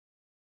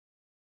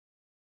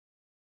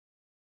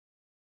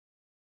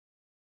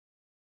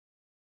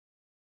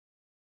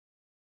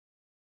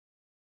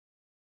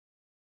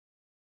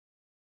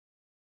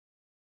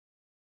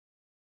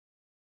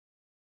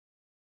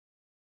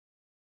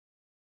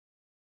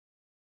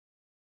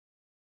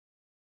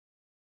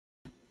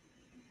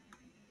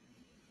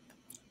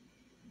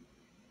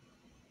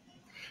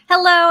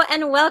Hello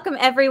and welcome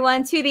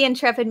everyone to the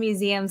Intrepid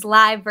Museum's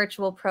live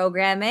virtual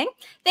programming.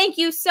 Thank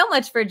you so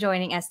much for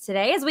joining us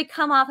today as we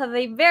come off of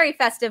a very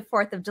festive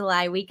 4th of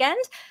July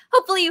weekend.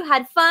 Hopefully you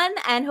had fun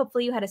and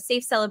hopefully you had a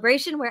safe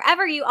celebration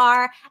wherever you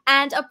are.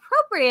 And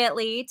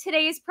appropriately,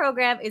 today's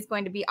program is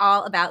going to be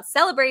all about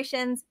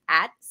celebrations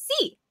at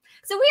sea.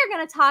 So we are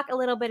going to talk a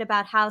little bit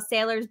about how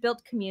sailors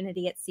built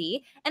community at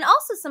sea and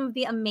also some of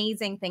the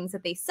amazing things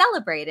that they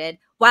celebrated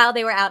while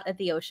they were out at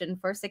the ocean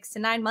for 6 to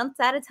 9 months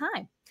at a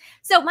time.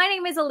 So my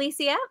name is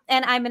Alicia,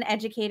 and I'm an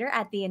educator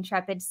at the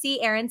Intrepid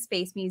Sea, Air, and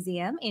Space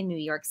Museum in New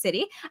York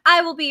City.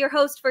 I will be your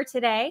host for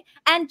today.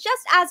 And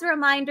just as a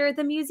reminder,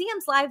 the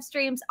museum's live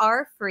streams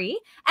are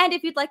free. And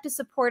if you'd like to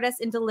support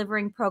us in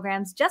delivering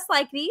programs just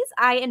like these,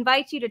 I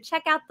invite you to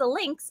check out the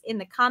links in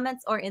the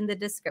comments or in the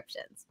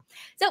descriptions.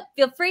 So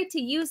feel free to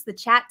use the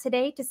chat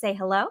today to say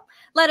hello.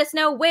 Let us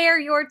know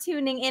where you're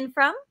tuning in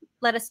from.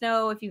 Let us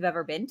know if you've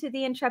ever been to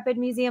the Intrepid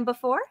Museum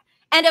before.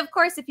 And of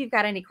course, if you've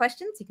got any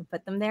questions, you can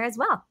put them there as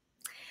well.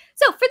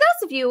 So for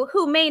those of you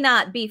who may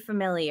not be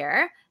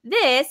familiar,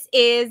 this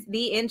is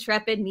the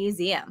Intrepid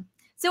Museum.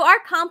 So our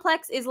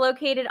complex is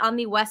located on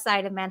the west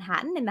side of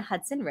Manhattan in the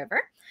Hudson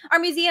River. Our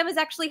museum is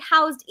actually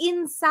housed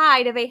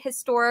inside of a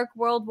historic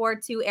World War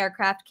II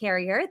aircraft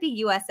carrier,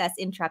 the USS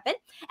Intrepid.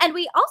 And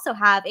we also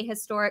have a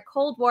historic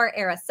Cold War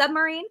era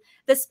submarine,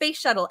 the Space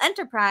Shuttle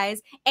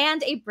Enterprise,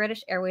 and a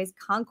British Airways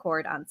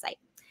Concorde on site.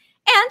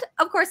 And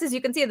of course, as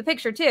you can see in the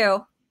picture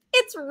too,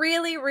 it's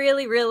really,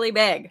 really, really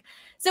big.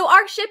 So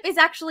our ship is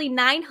actually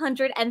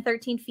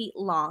 913 feet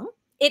long.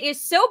 It is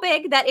so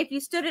big that if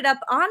you stood it up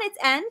on its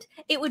end,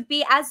 it would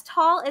be as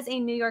tall as a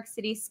New York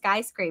City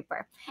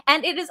skyscraper.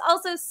 And it is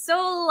also so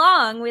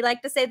long, we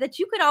like to say that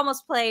you could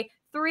almost play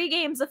 3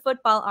 games of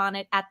football on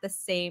it at the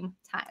same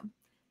time.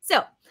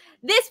 So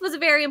this was a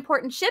very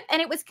important ship,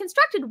 and it was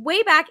constructed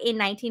way back in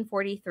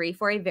 1943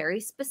 for a very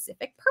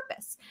specific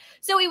purpose.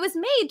 So it was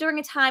made during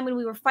a time when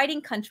we were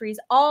fighting countries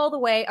all the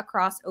way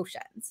across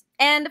oceans.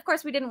 And of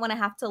course, we didn't want to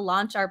have to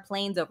launch our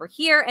planes over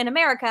here in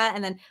America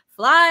and then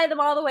fly them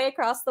all the way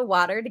across the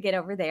water to get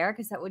over there,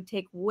 because that would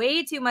take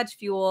way too much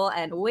fuel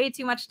and way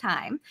too much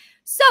time.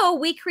 So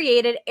we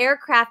created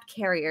aircraft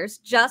carriers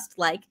just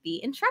like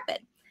the Intrepid.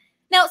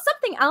 Now,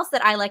 something else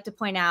that I like to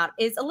point out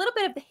is a little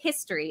bit of the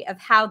history of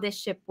how this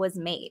ship was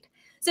made.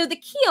 So the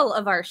keel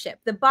of our ship,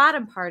 the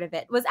bottom part of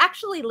it, was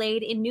actually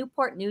laid in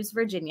Newport News,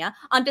 Virginia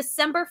on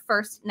December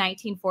 1st,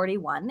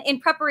 1941 in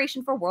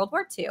preparation for World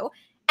War II.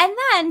 And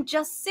then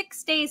just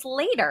 6 days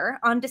later,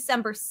 on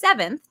December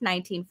 7th,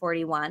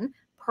 1941,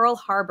 Pearl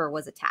Harbor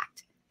was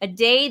attacked. A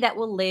day that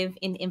will live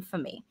in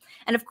infamy.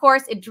 And of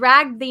course, it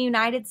dragged the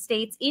United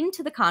States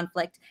into the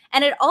conflict,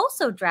 and it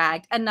also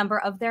dragged a number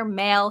of their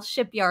male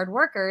shipyard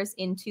workers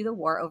into the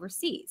war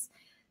overseas.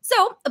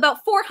 So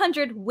about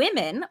 400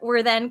 women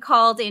were then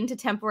called in to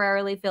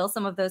temporarily fill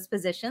some of those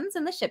positions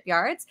in the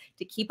shipyards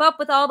to keep up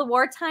with all the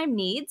wartime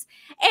needs.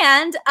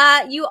 And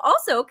you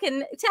also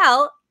can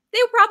tell they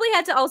probably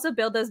had to also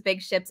build those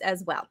big ships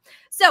as well.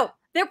 So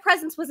their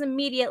presence was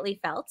immediately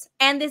felt,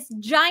 and this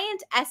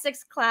giant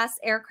Essex-class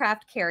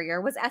aircraft carrier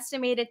was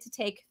estimated to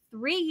take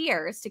 3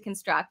 years to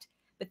construct,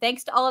 but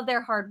thanks to all of their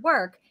hard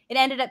work, it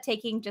ended up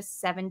taking just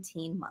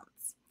 17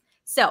 months.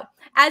 So,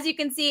 as you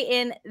can see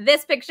in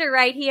this picture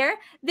right here,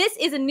 this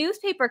is a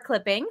newspaper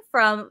clipping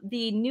from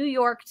the New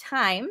York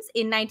Times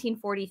in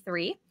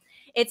 1943.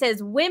 It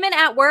says, "Women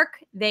at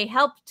work, they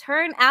helped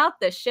turn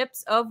out the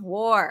ships of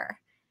war."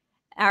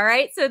 All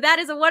right, so that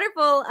is a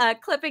wonderful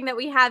clipping that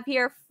we have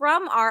here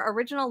from our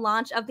original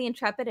launch of the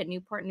Intrepid at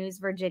Newport News,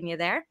 Virginia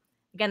there.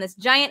 Again, this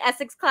giant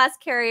Essex-class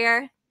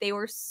carrier, they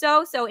were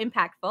so, so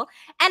impactful.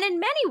 And in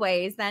many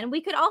ways, then,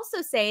 we could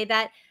also say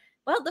that,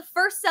 well, the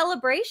first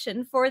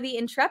celebration for the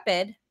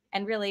Intrepid,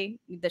 and really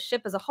the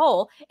ship as a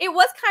whole, it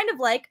was kind of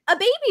like a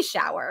baby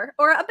shower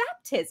or a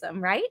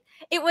baptism, right?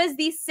 It was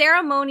the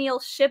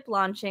ceremonial ship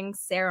launching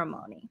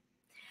ceremony.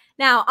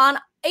 Now, on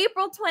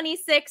April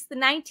 26,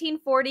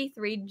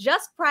 1943,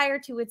 just prior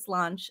to its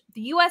launch,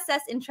 the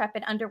USS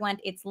Intrepid underwent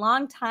its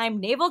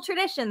longtime naval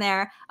tradition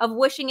there of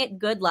wishing it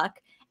good luck.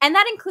 And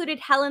that included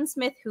Helen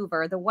Smith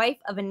Hoover, the wife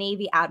of a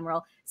Navy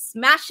admiral,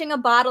 smashing a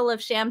bottle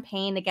of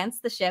champagne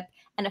against the ship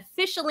and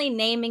officially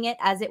naming it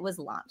as it was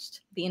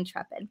launched, the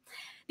Intrepid.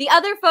 The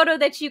other photo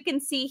that you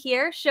can see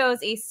here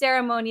shows a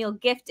ceremonial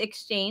gift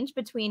exchange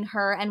between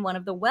her and one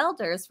of the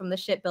welders from the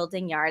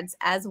shipbuilding yards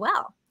as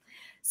well.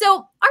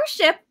 So our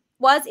ship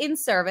was in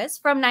service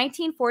from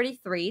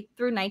 1943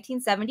 through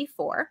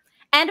 1974.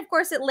 And of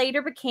course, it later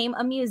became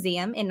a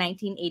museum in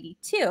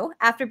 1982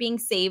 after being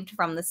saved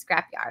from the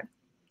scrapyard.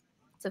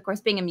 So of course,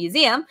 being a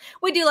museum,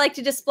 we do like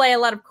to display a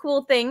lot of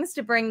cool things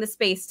to bring the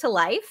space to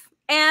life.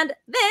 And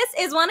this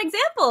is one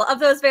example of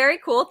those very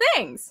cool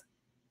things,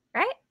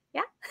 right?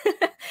 Yeah.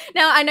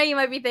 Now, I know you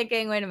might be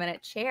thinking, wait a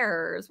minute,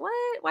 chairs. What?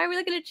 Why are we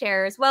looking at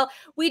chairs? Well,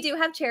 we do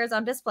have chairs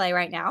on display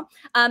right now.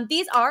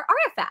 These are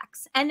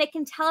artifacts, and they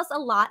can tell us a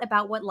lot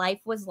about what life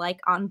was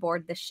like on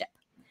board the ship.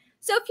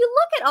 So if you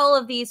look at all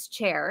of these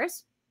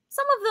chairs,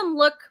 some of them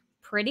look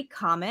pretty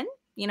common.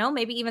 you know,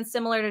 maybe even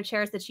similar to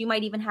chairs that you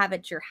might even have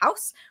at your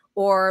house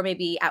or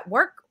maybe at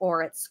work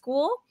or at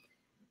school.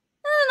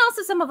 And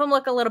also some of them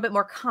look a little bit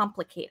more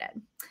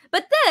complicated.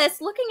 But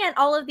this, looking at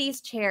all of these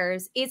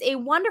chairs, is a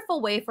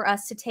wonderful way for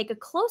us to take a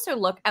closer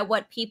look at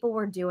what people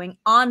were doing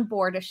on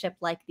board a ship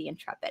like the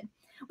Intrepid.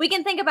 We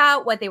can think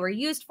about what they were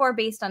used for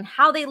based on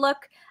how they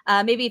look,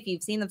 maybe if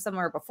you've seen them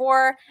somewhere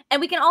before, and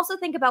we can also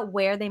think about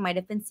where they might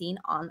have been seen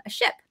on a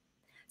ship.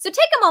 So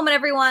take a moment,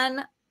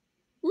 everyone.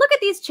 Look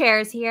at these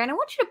chairs here, and I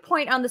want you to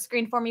point on the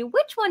screen for me.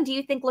 Which one do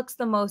you think looks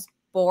the most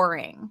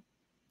boring?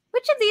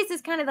 Which of these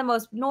is kind of the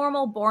most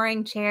normal,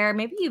 boring chair?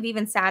 Maybe you've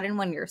even sat in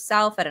one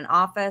yourself at an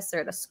office or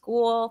at a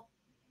school.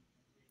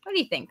 What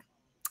do you think?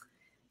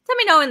 Let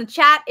me know in the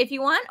chat if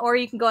you want, or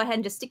you can go ahead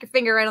and just stick your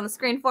finger right on the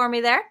screen for me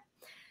there.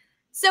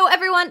 So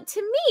everyone,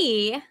 to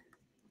me,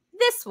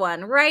 this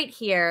one right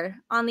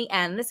here on the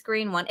end, this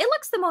green one, it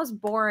looks the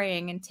most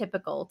boring and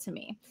typical to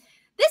me.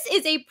 This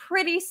is a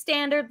pretty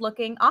standard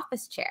looking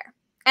office chair.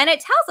 And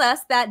it tells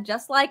us that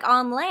just like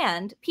on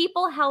land,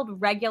 people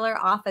held regular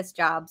office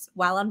jobs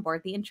while on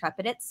board the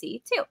Intrepid at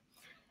sea too.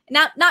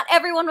 Now, not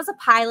everyone was a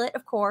pilot,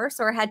 of course,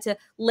 or had to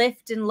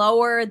lift and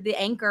lower the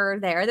anchor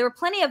there. There were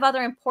plenty of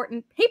other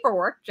important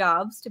paperwork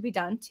jobs to be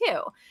done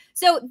too.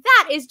 So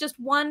that is just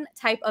one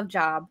type of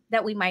job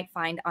that we might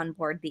find on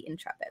board the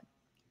Intrepid.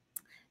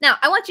 Now,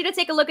 I want you to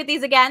take a look at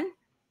these again.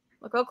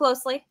 Look real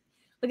closely.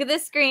 Look at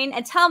this screen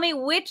and tell me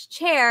which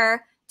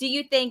chair do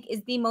you think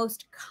is the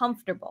most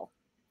comfortable?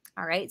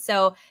 All right,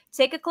 so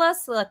take a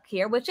close look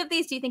here. Which of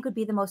these do you think would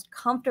be the most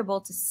comfortable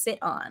to sit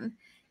on?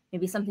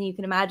 Maybe something you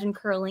can imagine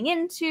curling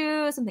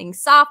into, something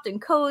soft and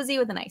cozy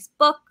with a nice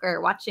book or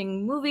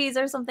watching movies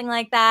or something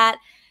like that.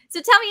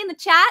 So tell me in the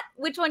chat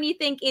which one you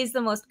think is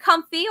the most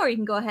comfy, or you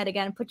can go ahead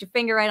again and put your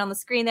finger right on the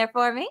screen there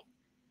for me.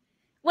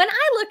 When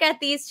I look at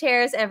these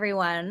chairs,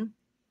 everyone,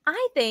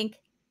 I think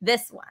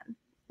this one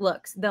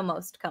looks the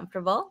most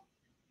comfortable.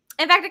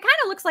 In fact, it kind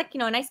of looks like, a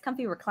nice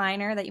comfy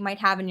recliner that you might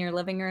have in your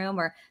living room,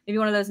 or maybe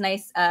one of those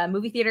nice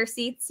movie theater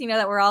seats,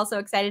 that we're all so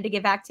excited to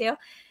get back to.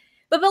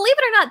 But believe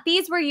it or not,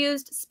 these were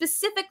used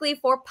specifically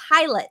for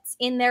pilots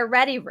in their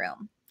ready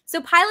room. So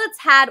pilots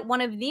had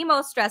one of the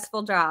most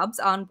stressful jobs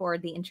on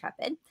board the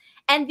Intrepid,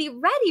 and the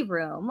ready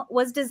room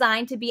was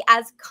designed to be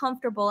as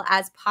comfortable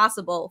as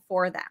possible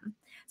for them.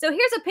 So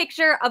here's a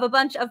picture of a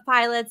bunch of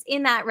pilots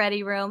in that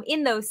ready room,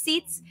 in those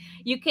seats.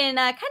 You can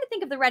kind of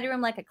think of the ready room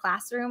like a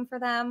classroom for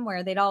them,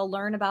 where they'd all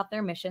learn about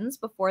their missions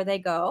before they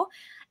go.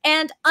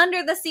 And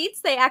under the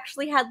seats, they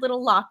actually had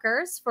little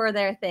lockers for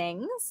their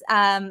things,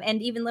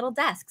 and even little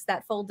desks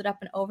that folded up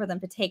and over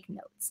them to take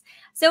notes.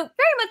 So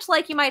very much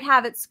like you might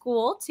have at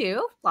school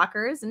too,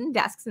 lockers and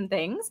desks and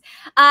things.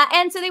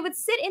 And so they would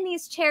sit in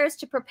these chairs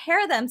to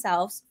prepare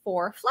themselves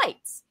for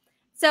flights.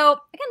 So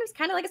again, it was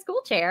kind of like a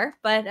school chair,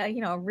 but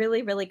a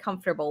really, really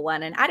comfortable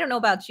one. And I don't know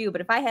about you,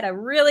 but if I had a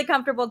really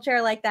comfortable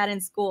chair like that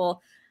in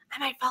school, I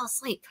might fall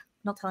asleep.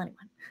 Don't tell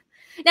anyone.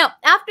 Now,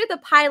 after the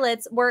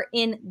pilots were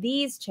in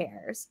these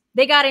chairs,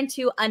 they got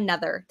into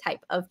another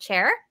type of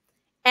chair,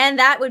 and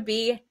that would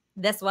be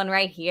this one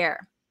right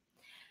here.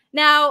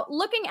 Now,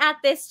 looking at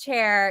this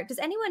chair, does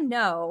anyone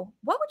know,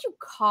 what would you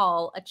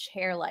call a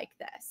chair like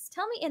this?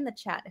 Tell me in the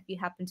chat if you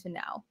happen to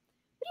know.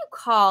 What do you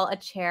call a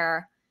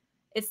chair?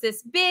 It's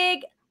this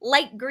big,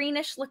 light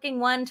greenish looking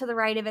one to the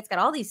right of it. It's got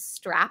all these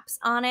straps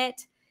on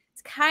it.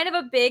 It's kind of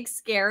a big,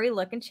 scary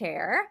looking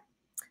chair.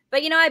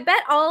 But, I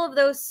bet all of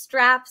those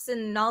straps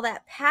and all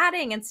that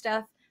padding and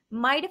stuff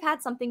might have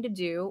had something to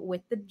do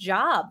with the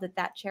job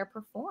that chair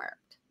performed.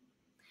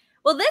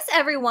 Well, this,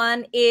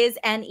 everyone, is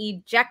an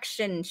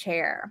ejection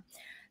chair.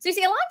 So you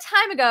see, a long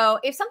time ago,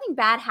 if something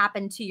bad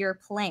happened to your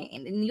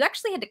plane and you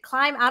actually had to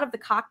climb out of the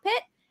cockpit,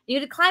 you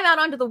had to climb out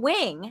onto the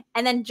wing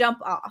and then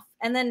jump off.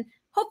 And then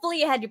hopefully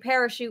you had your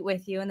parachute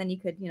with you, and then you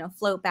could,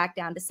 float back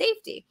down to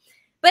safety.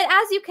 But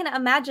as you can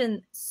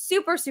imagine,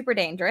 super, super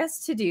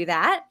dangerous to do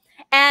that.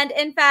 And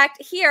in fact,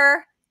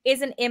 here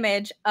is an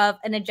image of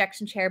an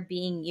ejection chair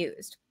being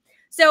used.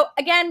 So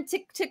again,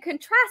 to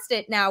contrast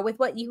it now with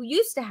what you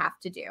used to have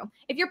to do,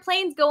 if your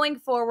plane's going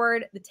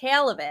forward, the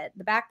tail of it,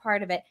 the back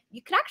part of it,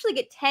 you can actually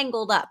get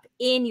tangled up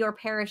in your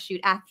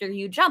parachute after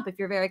you jump if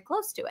you're very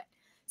close to it.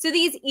 So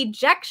these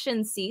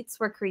ejection seats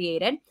were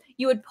created.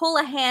 You would pull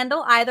a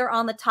handle either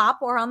on the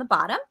top or on the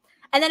bottom,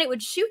 and then it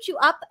would shoot you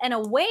up and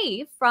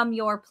away from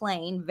your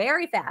plane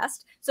very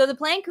fast. So the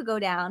plane could go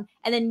down,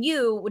 and then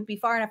you would be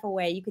far enough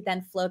away, you could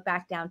then float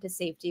back down to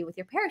safety with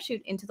your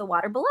parachute into the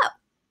water below.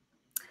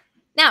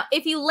 Now,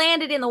 if you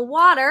landed in the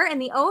water, in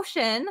the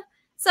ocean,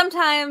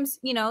 sometimes,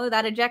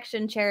 that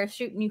ejection chair is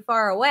shooting you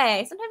far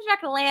away. Sometimes you're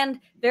not going to land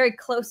very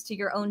close to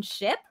your own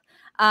ship.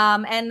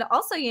 And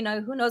also,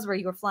 who knows where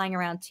you were flying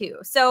around to.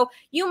 So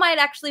you might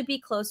actually be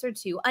closer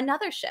to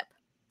another ship.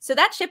 So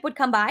that ship would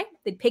come by,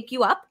 they'd pick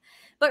you up.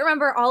 But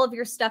remember, all of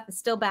your stuff is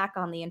still back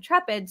on the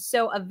Intrepid.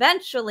 So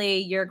eventually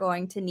you're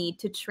going to need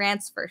to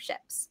transfer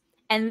ships.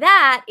 And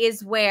that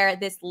is where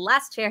this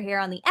last chair here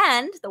on the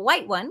end, the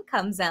white one,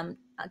 comes in.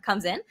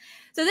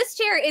 So this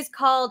chair is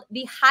called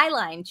the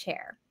Highline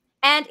chair.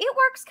 And it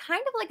works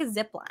kind of like a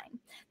zip line.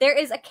 There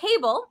is a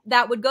cable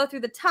that would go through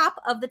the top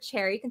of the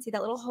chair. You can see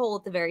that little hole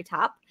at the very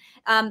top.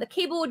 The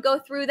cable would go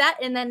through that,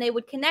 and then they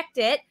would connect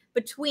it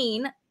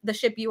between the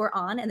ship you were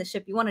on and the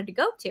ship you wanted to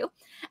go to.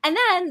 And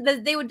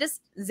then they would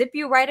just zip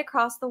you right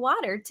across the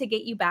water to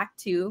get you back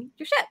to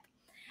your ship.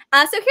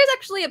 So here's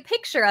actually a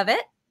picture of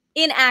it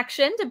in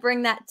action to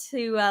bring that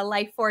to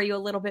life for you a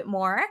little bit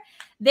more.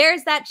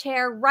 There's that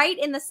chair right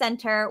in the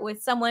center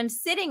with someone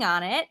sitting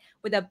on it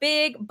with a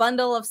big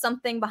bundle of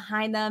something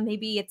behind them.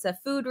 Maybe it's a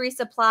food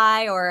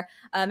resupply, or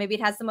maybe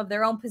it has some of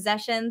their own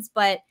possessions.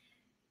 But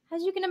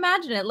as you can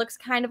imagine, it looks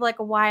kind of like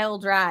a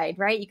wild ride,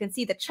 right? You can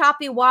see the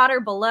choppy water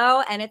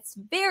below, and it's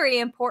very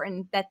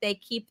important that they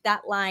keep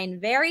that line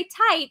very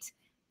tight,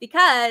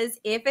 because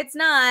if it's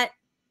not,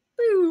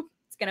 boop,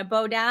 it's going to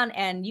bow down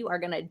and you are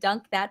going to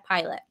dunk that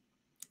pilot.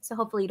 So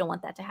hopefully you don't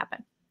want that to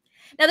happen.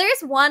 Now, there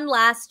is one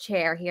last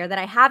chair here that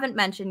I haven't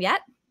mentioned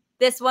yet.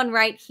 This one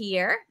right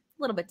here,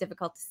 a little bit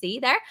difficult to see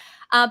there,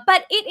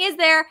 but it is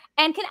there.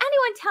 And can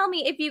anyone tell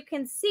me if you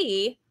can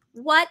see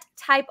what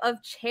type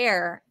of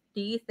chair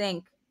do you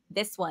think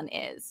this one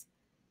is?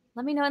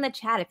 Let me know in the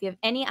chat if you have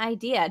any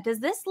idea. Does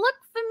this look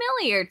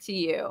familiar to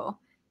you?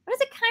 What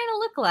does it kind of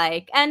look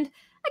like? And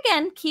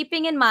again,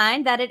 keeping in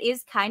mind that it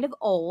is kind of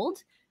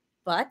old,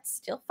 but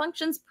still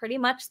functions pretty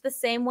much the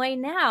same way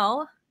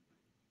now.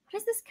 What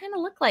does this kind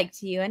of look like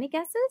to you? Any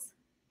guesses?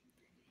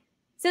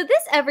 So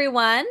this,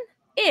 everyone,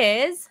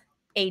 is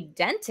a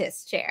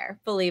dentist chair,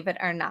 believe it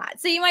or not.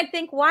 So you might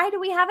think, why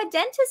do we have a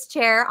dentist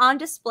chair on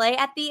display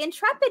at the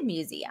Intrepid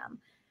Museum?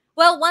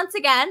 Well, once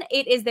again,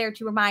 it is there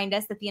to remind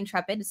us that the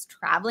Intrepid is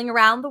traveling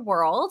around the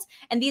world,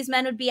 and these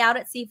men would be out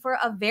at sea for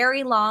a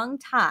very long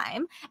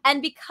time.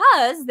 And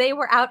because they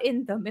were out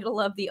in the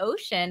middle of the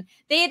ocean,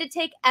 they had to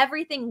take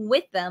everything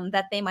with them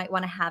that they might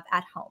want to have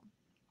at home.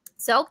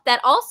 So that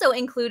also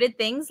included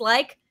things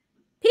like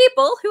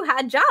people who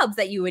had jobs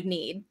that you would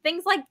need,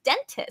 things like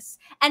dentists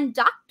and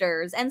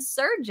doctors and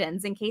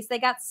surgeons in case they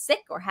got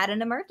sick or had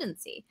an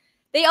emergency.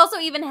 They also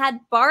even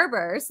had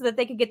barbers so that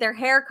they could get their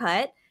hair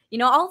cut. You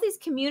know, all these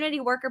community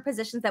worker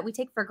positions that we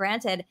take for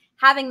granted,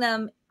 having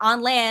them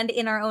on land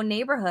in our own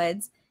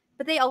neighborhoods,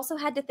 but they also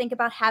had to think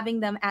about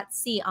having them at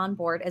sea on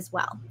board as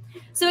well.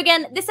 So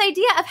again, this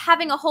idea of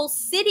having a whole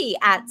city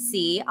at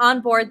sea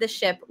on board the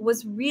ship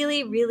was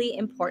really, really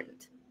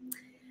important.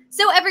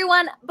 So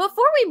everyone,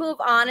 before we move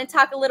on and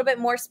talk a little bit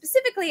more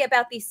specifically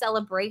about these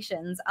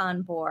celebrations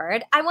on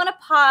board, I want to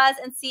pause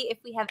and see if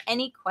we have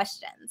any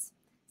questions.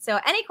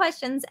 So any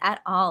questions at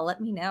all, let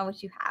me know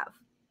what you have.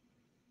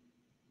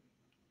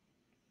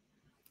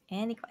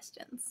 Any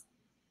questions?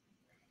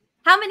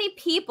 How many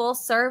people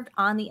served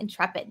on the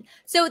Intrepid?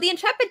 So the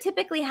Intrepid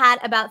typically had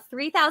about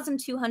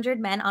 3,200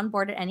 men on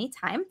board at any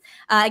time.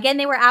 Again,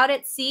 they were out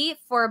at sea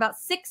for about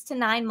 6 to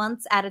 9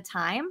 months at a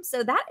time.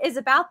 So that is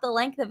about the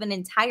length of an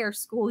entire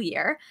school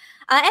year.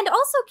 And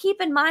also keep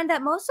in mind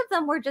that most of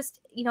them were just,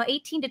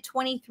 18 to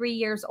 23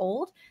 years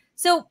old.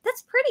 So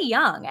that's pretty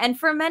young. And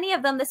for many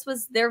of them, this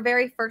was their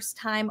very first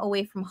time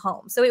away from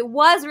home. So it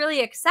was really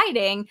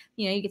exciting.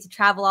 You get to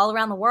travel all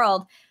around the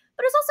world,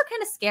 but it was also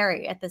kind of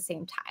scary at the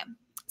same time.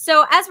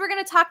 So as we're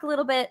going to talk a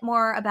little bit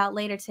more about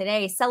later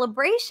today,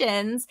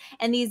 celebrations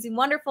and these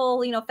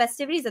wonderful,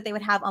 festivities that they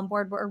would have on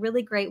board were a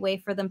really great way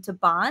for them to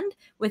bond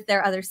with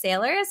their other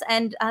sailors,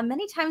 and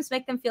many times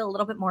make them feel a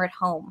little bit more at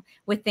home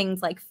with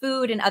things like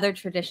food and other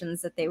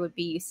traditions that they would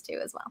be used to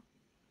as well.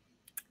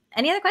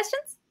 Any other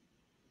questions?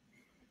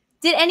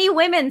 Did any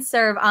women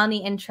serve on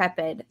the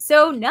Intrepid?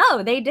 So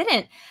no, they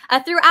didn't.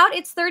 Throughout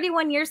its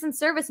 31 years in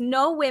service,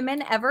 no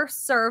women ever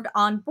served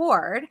on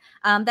board.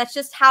 That's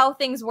just how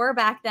things were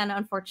back then,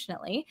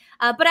 unfortunately.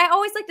 But I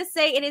always like to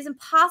say it is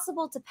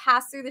impossible to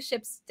pass through the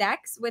ship's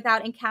decks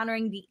without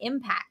encountering the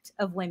impact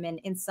of women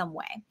in some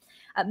way.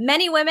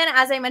 Many women,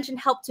 as I mentioned,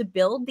 helped to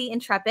build the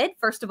Intrepid,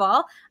 first of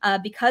all,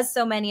 because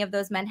so many of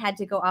those men had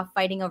to go off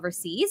fighting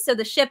overseas. So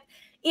the ship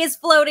is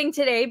floating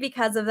today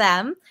because of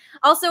them.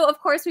 Also, of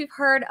course, we've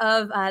heard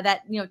of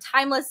that,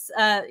 timeless,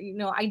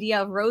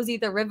 idea of Rosie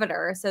the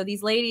Riveter. So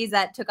these ladies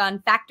that took on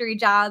factory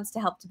jobs to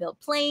help to build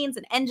planes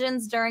and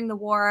engines during the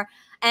war.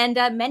 And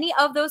many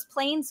of those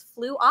planes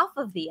flew off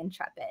of the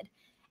Intrepid.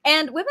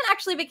 And women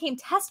actually became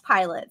test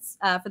pilots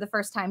for the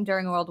first time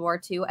during World War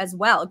II as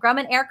well.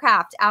 Grumman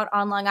Aircraft out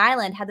on Long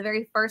Island had the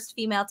very first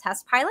female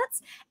test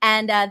pilots,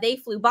 and they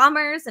flew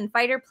bombers and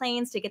fighter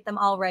planes to get them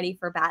all ready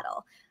for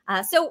battle.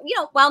 So,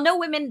 while no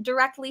women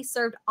directly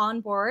served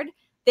on board,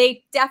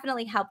 they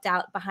definitely helped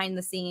out behind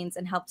the scenes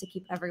and helped to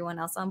keep everyone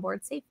else on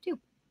board safe too.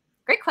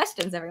 Great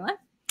questions, everyone.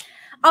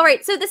 All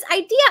right, so this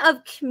idea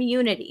of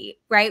community,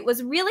 right,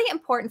 was really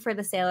important for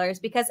the sailors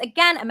because,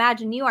 again,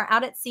 imagine you are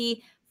out at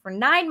sea for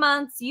 9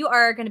 months. You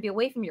are going to be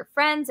away from your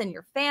friends and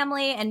your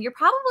family, and you're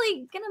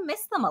probably going to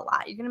miss them a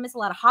lot. You're going to miss a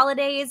lot of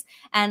holidays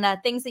and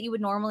things that you would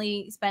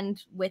normally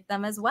spend with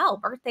them as well,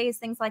 birthdays,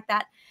 things like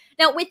that.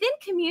 Now, within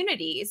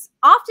communities,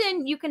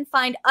 often you can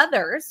find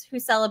others who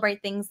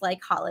celebrate things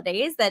like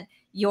holidays that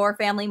your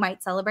family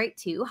might celebrate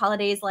too.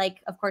 Holidays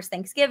like, of course,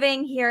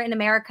 Thanksgiving here in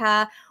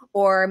America,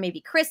 or maybe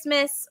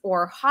Christmas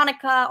or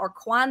Hanukkah or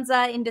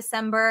Kwanzaa in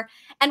December.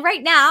 And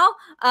right now,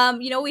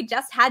 we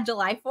just had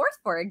July 4th,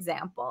 for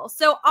example.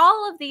 So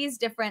all of these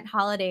different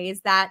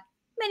holidays that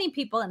many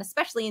people, and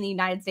especially in the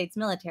United States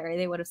military,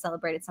 they would have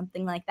celebrated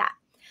something like that.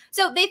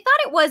 So they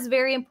thought it was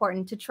very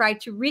important to try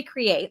to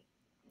recreate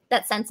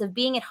that sense of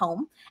being at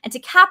home and to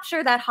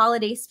capture that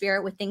holiday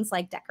spirit with things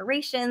like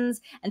decorations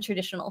and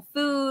traditional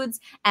foods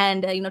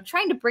and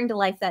trying to bring to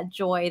life that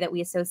joy that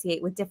we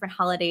associate with different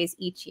holidays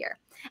each year.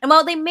 And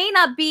while they may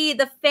not be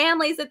the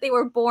families that they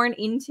were born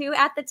into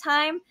at the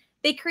time,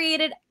 they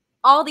created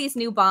all these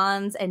new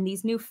bonds and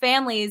these new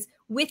families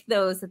with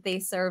those that they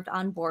served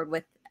on board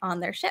with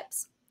on their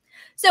ships.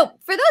 So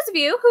for those of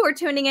you who are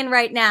tuning in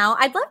right now,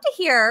 I'd love to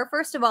hear,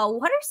 first of all,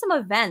 what are some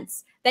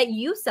events that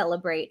you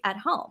celebrate at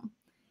home?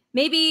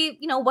 Maybe,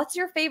 what's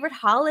your favorite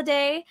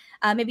holiday?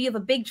 Maybe you have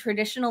a big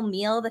traditional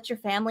meal that your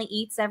family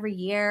eats every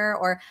year.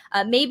 Or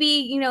maybe,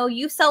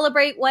 you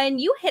celebrate when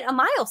you hit a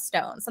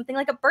milestone, something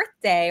like a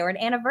birthday or an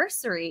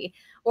anniversary,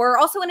 or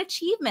also an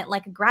achievement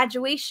like a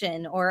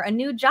graduation or a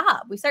new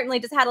job. We certainly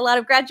just had a lot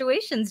of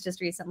graduations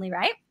just recently,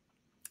 right?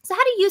 So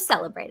how do you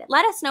celebrate it?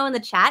 Let us know in the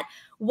chat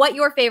what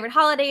your favorite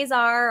holidays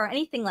are or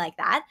anything like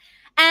that.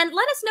 And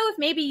let us know if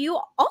maybe you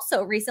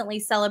also recently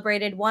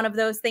celebrated one of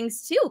those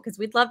things too, because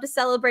we'd love to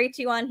celebrate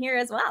you on here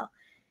as well.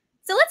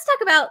 So let's talk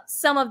about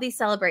some of these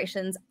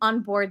celebrations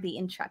on board the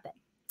Intrepid.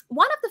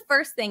 One of the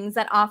first things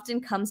that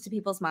often comes to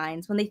people's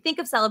minds when they think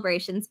of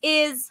celebrations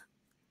is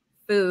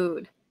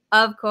food.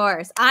 Of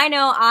course. I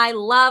know I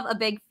love a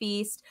big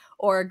feast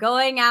or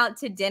going out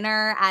to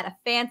dinner at a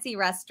fancy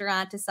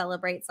restaurant to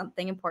celebrate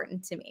something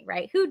important to me,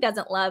 right? Who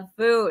doesn't love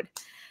food?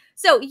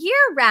 So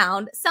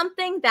year-round,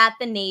 something that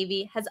the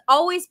Navy has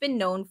always been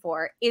known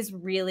for is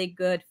really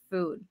good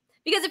food.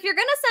 Because if you're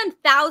going to send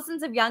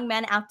thousands of young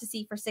men out to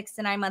sea for 6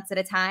 to 9 months at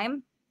a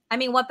time, I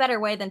mean, what better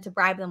way than to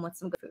bribe them with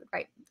some good food,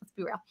 right? Let's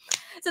be real.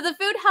 So the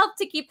food helped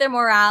to keep their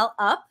morale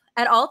up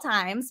at all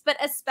times, but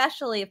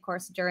especially, of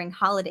course, during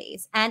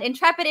holidays. And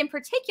Intrepid in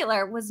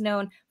particular was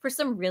known for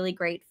some really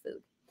great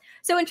food.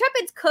 So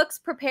Intrepid's cooks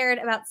prepared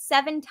about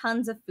 7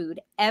 tons of food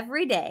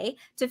every day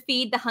to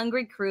feed the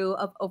hungry crew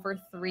of over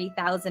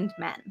 3,000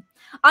 men.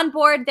 On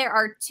board, there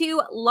are 2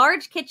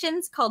 large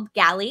kitchens called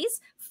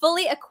galleys,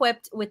 fully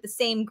equipped with the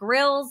same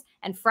grills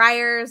and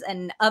fryers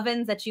and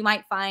ovens that you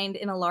might find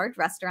in a large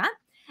restaurant.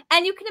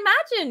 And you can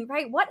imagine,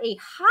 right, what a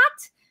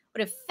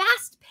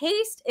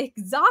fast-paced,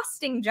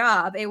 exhausting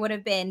job it would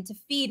have been to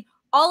feed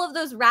all of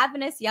those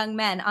ravenous young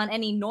men on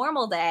any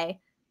normal day,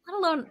 let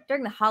alone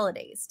during the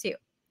holidays, too.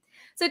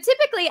 So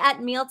typically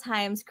at meal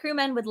times,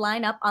 crewmen would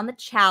line up on the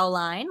chow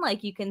line,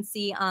 like you can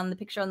see on the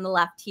picture on the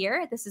left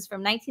here. This is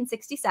from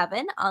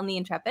 1967 on the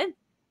Intrepid.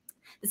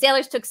 The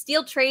sailors took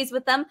steel trays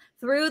with them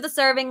through the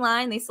serving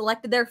line. They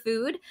selected their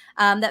food.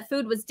 That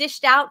food was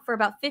dished out for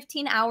about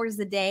 15 hours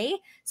a day,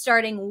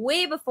 starting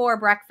way before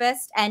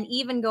breakfast and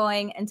even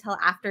going until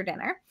after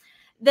dinner.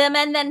 The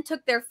men then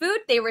took their food.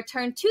 They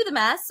returned to the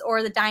mess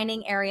or the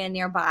dining area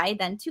nearby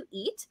then to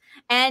eat.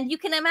 And you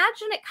can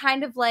imagine it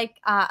kind of like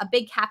a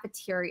big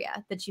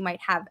cafeteria that you might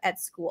have at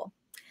school.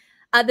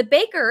 The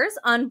bakers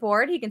on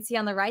board, you can see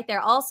on the right there,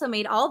 also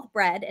made all the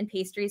bread and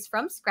pastries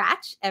from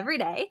scratch every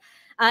day.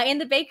 In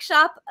the bake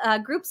shop,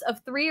 groups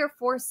of 3 or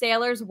 4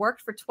 sailors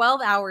worked for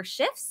 12-hour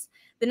shifts.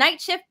 The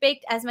night shift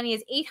baked as many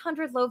as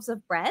 800 loaves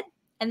of bread.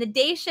 And the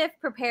day shift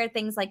prepared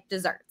things like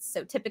desserts.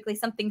 So typically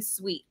something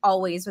sweet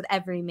always with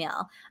every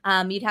meal.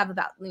 You'd have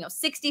about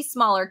 60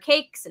 smaller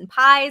cakes and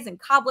pies and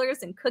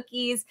cobblers and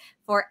cookies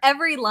for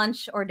every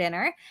lunch or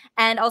dinner.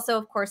 And also,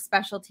 of course,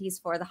 specialties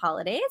for the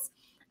holidays.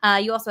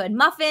 You also had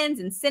muffins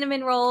and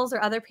cinnamon rolls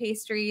or other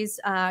pastries,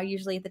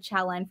 usually at the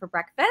chow line for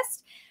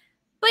breakfast.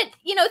 But,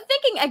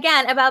 thinking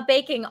again about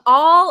baking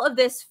all of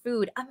this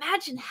food,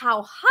 imagine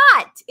how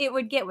hot it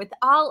would get with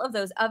all of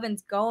those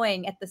ovens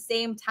going at the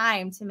same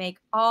time to make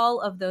all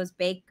of those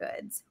baked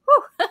goods.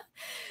 Whew.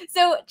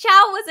 So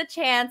chow was a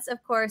chance,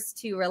 of course,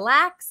 to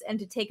relax and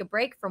to take a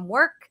break from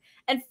work.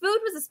 And food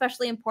was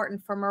especially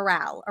important for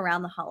morale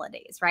around the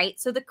holidays, right?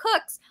 So the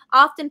cooks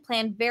often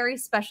planned very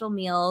special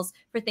meals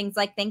for things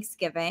like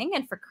Thanksgiving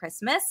and for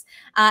Christmas.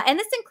 And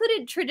this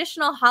included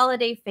traditional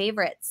holiday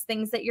favorites,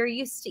 things that you're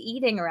used to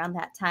eating around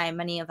that time,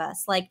 many of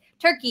us, like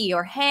turkey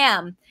or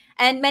ham,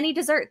 and many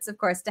desserts, of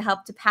course, to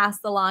help to pass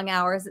the long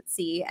hours at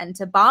sea and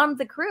to bond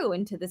the crew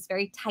into this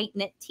very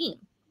tight-knit team.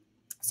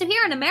 So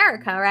here in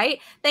America, right,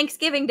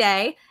 Thanksgiving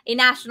Day, a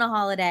national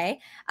holiday,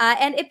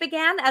 and it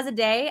began as a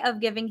day of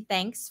giving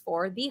thanks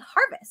for the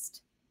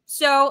harvest.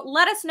 So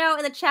let us know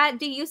in the chat,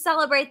 do you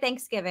celebrate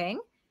Thanksgiving?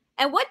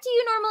 And what do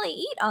you normally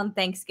eat on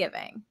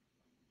Thanksgiving?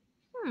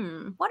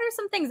 What are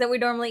some things that we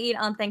normally eat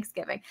on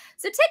Thanksgiving?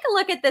 So take a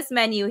look at this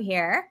menu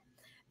here.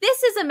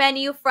 This is a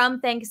menu from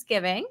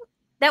Thanksgiving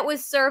that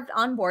was served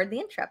on board the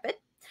Intrepid.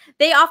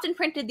 They often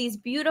printed these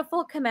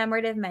beautiful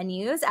commemorative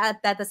menus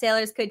that the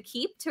sailors could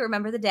keep to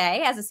remember the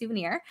day as a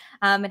souvenir.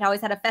 It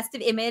always had a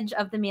festive image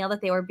of the meal that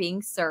they were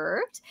being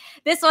served.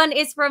 This one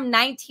is from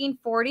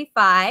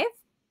 1945.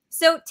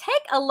 So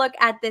take a look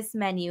at this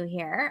menu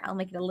here. I'll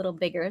make it a little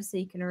bigger so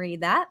you can read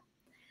that.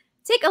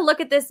 Take a look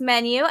at this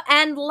menu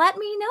and let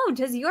me know,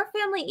 does your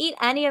family eat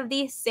any of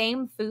these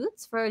same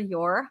foods for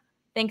your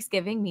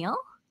Thanksgiving meal?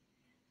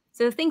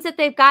 So the things that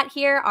they've got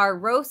here are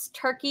roast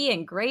turkey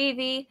and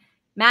gravy,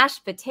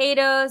 mashed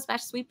potatoes,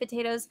 mashed sweet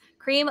potatoes,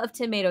 cream of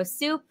tomato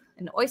soup,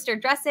 and oyster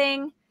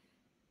dressing.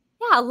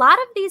 Yeah, a lot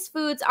of these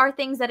foods are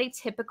things that a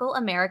typical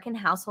American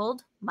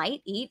household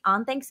might eat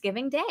on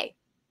Thanksgiving Day.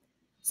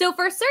 So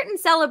for certain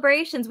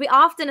celebrations, we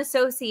often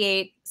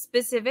associate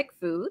specific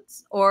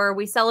foods, or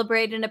we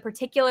celebrate in a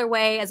particular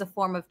way as a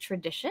form of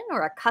tradition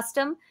or a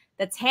custom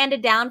that's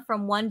handed down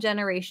from one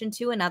generation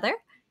to another.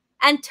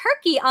 And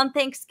turkey on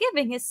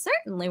Thanksgiving is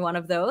certainly one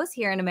of those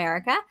here in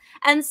America,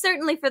 and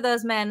certainly for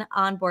those men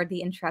on board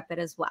the Intrepid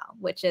as well,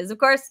 which is, of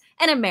course,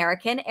 an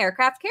American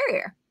aircraft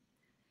carrier.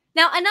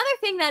 Now, another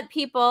thing that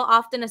people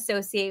often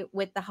associate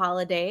with the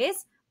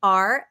holidays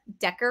are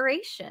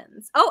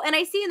decorations. Oh, and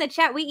I see in the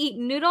chat we eat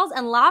noodles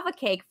and lava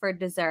cake for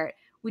dessert.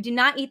 We do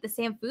not eat the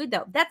same food,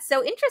 though. That's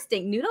so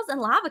interesting. Noodles and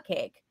lava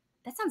cake.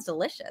 That sounds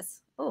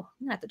delicious. Oh,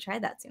 I'm going to have to try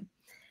that soon.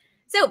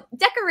 So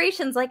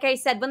decorations, like I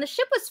said, when the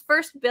ship was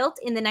first built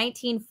in the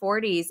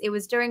 1940s, it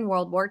was during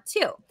World War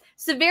II.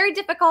 It's a very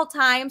difficult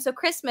time, so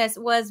Christmas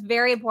was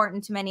very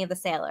important to many of the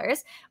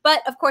sailors.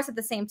 But of course, at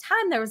the same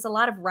time, there was a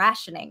lot of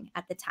rationing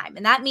at the time.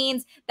 And that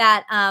means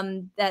that,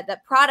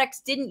 that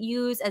products didn't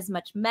use as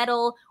much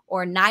metal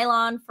or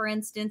nylon, for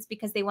instance,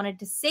 because they wanted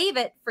to save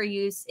it for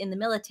use in the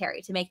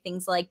military to make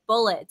things like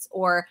bullets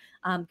or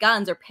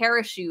guns or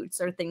parachutes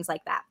or things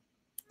like that.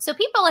 So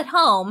people at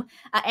home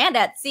and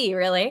at sea,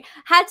 really,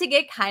 had to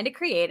get kind of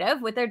creative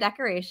with their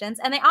decorations,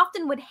 and they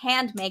often would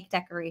hand make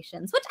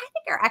decorations, which I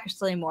think are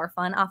actually more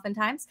fun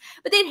oftentimes.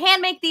 But they'd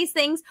hand make these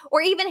things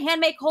or even hand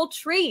make whole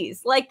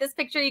trees, like this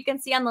picture you can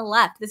see on the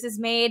left. This is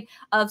made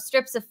of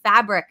strips of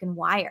fabric and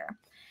wire.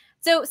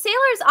 So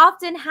sailors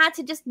often had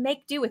to just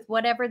make do with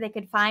whatever they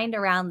could find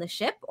around the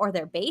ship or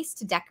their base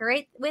to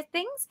decorate with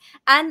things.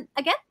 And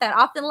again, that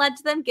often led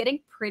to them getting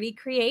pretty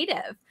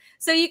creative.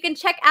 So you can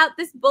check out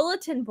this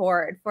bulletin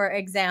board, for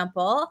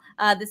example,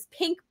 this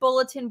pink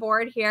bulletin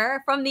board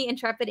here from the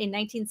Intrepid in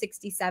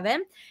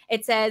 1967.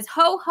 It says,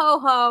 "Ho, ho,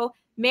 ho,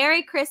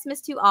 Merry Christmas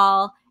to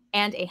all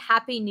and a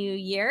Happy New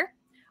Year,"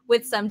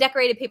 with some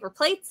decorated paper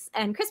plates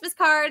and Christmas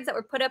cards that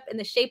were put up in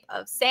the shape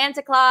of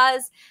Santa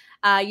Claus.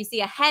 You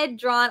see a head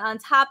drawn on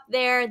top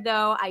there,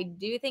 though I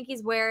do think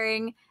he's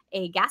wearing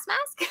a gas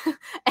mask.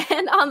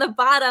 And on the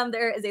bottom,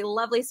 there is a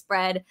lovely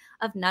spread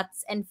of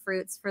nuts and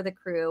fruits for the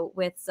crew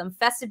with some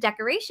festive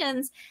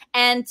decorations.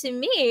 And to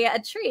me,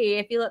 a tree,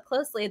 if you look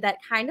closely, that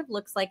kind of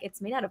looks like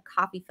it's made out of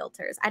coffee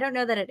filters. I don't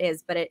know that it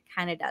is, but it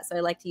kind of does. So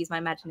I like to use my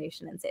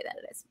imagination and say that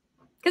it is.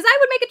 Because I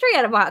would make a tree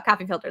out of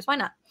coffee filters. Why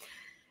not?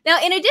 Now,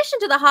 in addition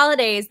to the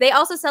holidays, they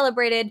also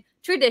celebrated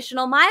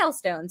traditional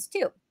milestones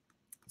too.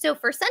 So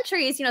for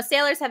centuries,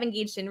 sailors have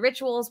engaged in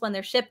rituals when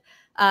their ship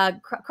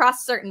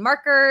crossed certain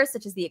markers,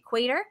 such as the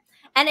equator.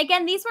 And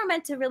again, these were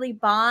meant to really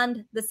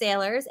bond the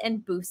sailors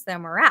and boost their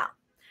morale.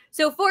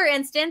 So for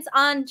instance,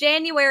 on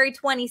January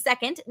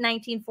 22nd,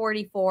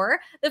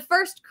 1944, the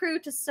first crew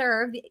to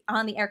serve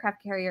on the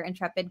aircraft carrier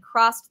Intrepid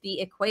crossed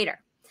the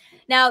equator.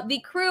 Now, the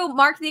crew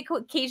marked the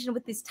occasion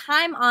with this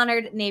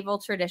time-honored naval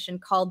tradition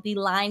called the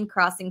line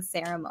crossing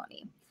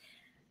ceremony.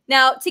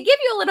 Now, to give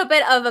you a little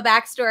bit of a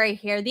backstory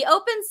here, the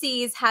open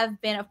seas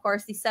have been, of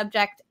course, the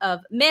subject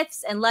of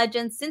myths and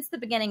legends since the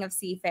beginning of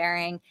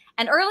seafaring.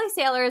 And early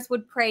sailors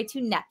would pray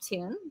to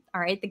Neptune,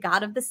 all right, the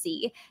god of the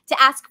sea,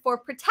 to ask for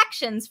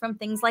protections from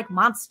things like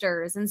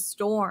monsters and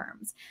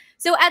storms.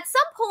 So at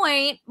some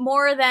point,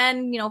 more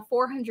than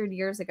 400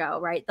 years ago,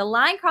 right, the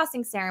line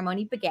crossing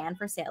ceremony began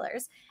for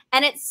sailors,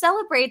 and it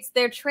celebrates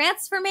their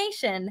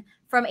transformation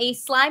from a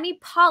slimy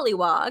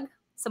pollywog,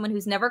 someone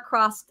who's never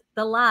crossed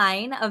the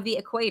line of the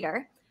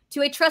equator,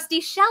 to a trusty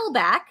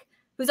shellback,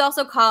 who's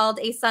also called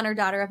a son or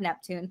daughter of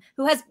Neptune,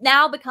 who has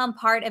now become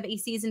part of a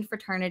seasoned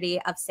fraternity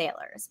of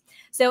sailors.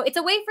 So it's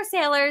a way for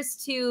sailors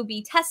to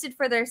be tested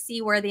for their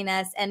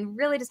seaworthiness and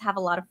really just have a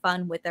lot of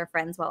fun with their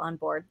friends while on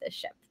board this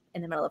ship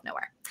in the middle of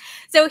nowhere.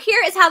 So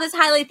here is how this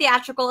highly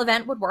theatrical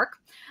event would work,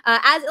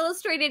 as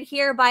illustrated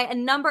here by a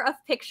number of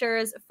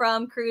pictures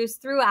from crews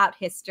throughout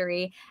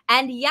history.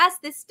 And yes,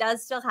 this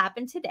does still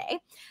happen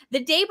today.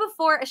 The day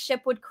before a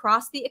ship would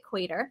cross the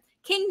equator,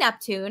 King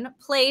Neptune,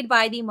 played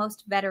by the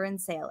most veteran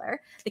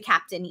sailor, the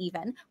captain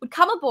even, would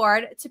come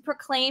aboard to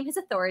proclaim his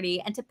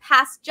authority and to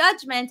pass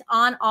judgment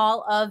on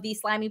all of the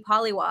slimy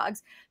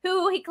pollywogs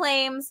who he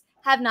claims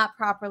have not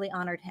properly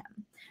honored him.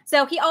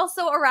 So he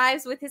also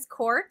arrives with his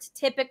court.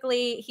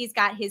 Typically, he's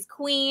got his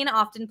queen,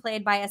 often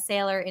played by a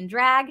sailor in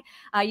drag.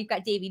 You've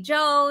got Davy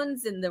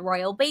Jones and the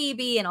royal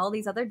baby and all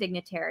these other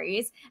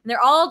dignitaries. And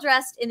they're all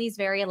dressed in these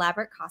very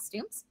elaborate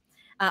costumes,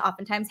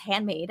 oftentimes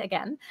handmade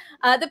again.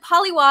 The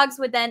pollywogs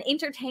would then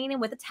entertain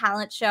him with a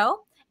talent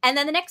show. And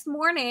then the next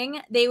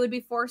morning, they would be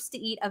forced to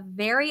eat a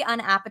very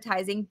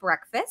unappetizing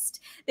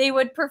breakfast. They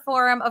would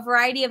perform a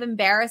variety of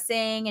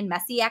embarrassing and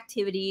messy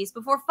activities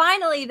before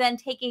finally then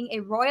taking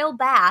a royal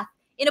bath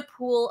in a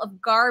pool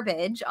of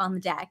garbage on the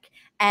deck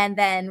and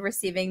then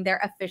receiving their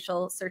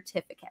official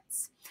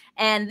certificates.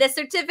 And this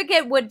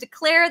certificate would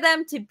declare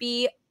them to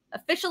be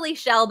officially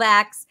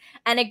shellbacks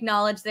and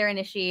acknowledge their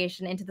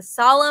initiation into the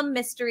solemn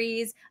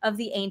mysteries of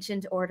the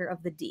ancient order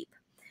of the deep.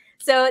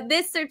 So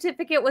this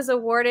certificate was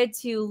awarded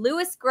to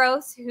Louis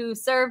Gross, who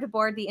served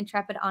aboard the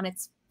Intrepid on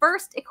its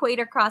first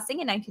equator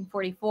crossing in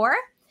 1944.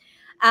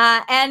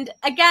 And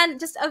again,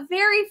 just a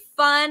very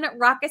fun,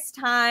 raucous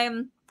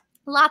time,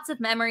 lots of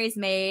memories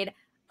made.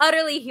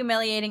 Utterly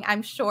humiliating,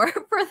 I'm sure,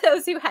 for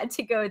those who had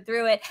to go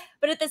through it.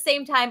 But at the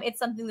same time, it's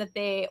something that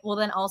they will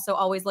then also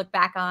always look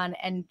back on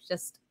and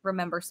just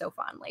remember so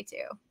fondly,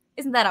 too.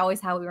 Isn't that always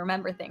how we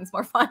remember things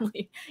more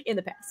fondly in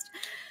the past?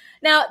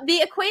 Now,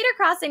 the equator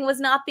crossing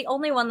was not the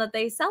only one that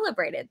they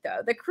celebrated,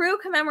 though. The crew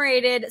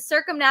commemorated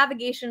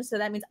circumnavigation, so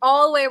that means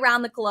all the way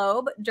around the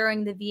globe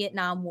during the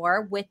Vietnam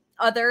War, with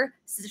other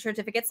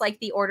certificates like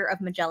the Order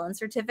of Magellan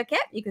certificate.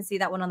 You can see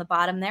that one on the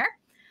bottom there.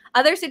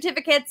 Other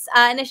certificates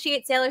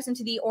initiate sailors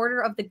into the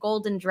Order of the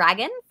Golden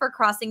Dragon for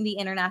crossing the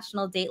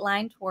international date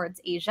line towards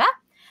Asia.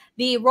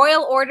 The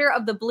Royal Order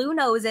of the Blue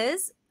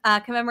Noses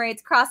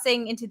commemorates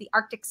crossing into the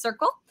Arctic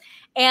Circle.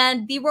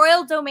 And the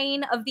Royal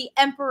Domain of the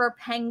Emperor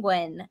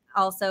Penguin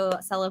also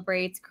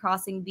celebrates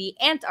crossing the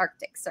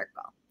Antarctic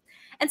Circle.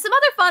 And some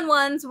other fun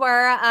ones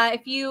were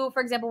if you,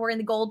 for example, were in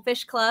the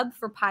Goldfish Club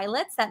for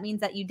pilots, that means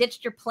that you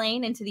ditched your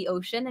plane into the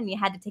ocean and you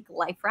had to take a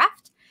life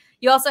raft.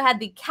 You also had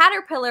the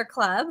Caterpillar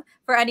Club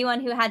for anyone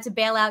who had to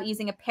bail out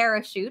using a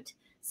parachute.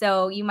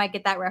 So you might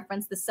get that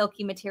reference. The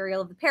silky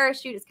material of the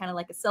parachute is kind of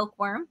like a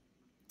silkworm.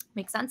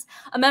 Makes sense.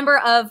 A member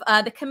of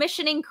the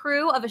commissioning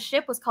crew of a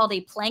ship was called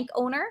a plank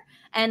owner.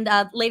 And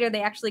later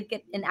they actually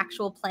get an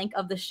actual plank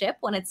of the ship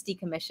when it's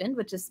decommissioned,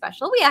 which is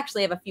special. We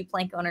actually have a few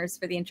plank owners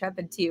for the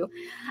Intrepid too.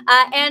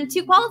 And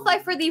to qualify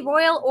for the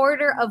Royal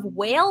Order of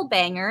Whale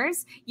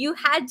Bangers, you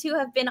had to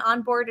have been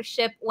on board a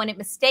ship when it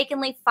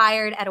mistakenly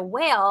fired at a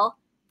whale,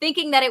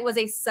 thinking that it was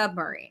a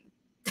submarine.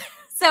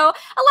 So a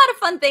lot of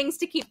fun things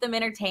to keep them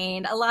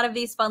entertained, a lot of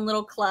these fun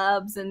little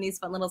clubs and these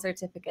fun little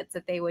certificates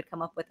that they would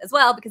come up with as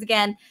well, because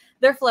again,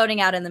 they're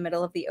floating out in the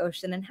middle of the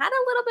ocean and had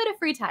a little bit of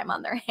free time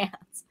on their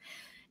hands.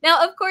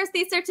 Now, of course,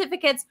 these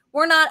certificates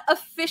were not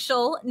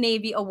official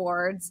Navy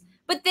awards,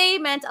 but they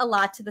meant a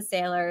lot to the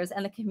sailors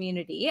and the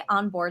community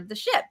on board the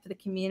ship, the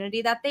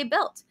community that they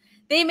built.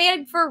 They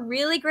made for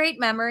really great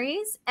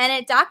memories, and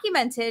it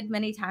documented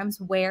many times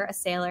where a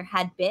sailor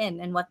had been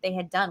and what they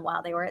had done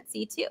while they were at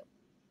sea too.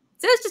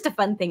 So it's just a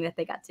fun thing that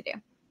they got to do.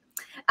 So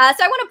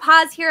I want to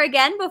pause here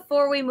again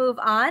before we move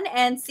on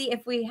and see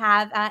if we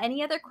have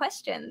any other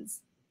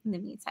questions in the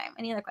meantime.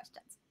 Any other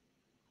questions?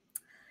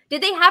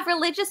 Did they have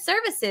religious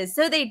services?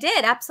 So they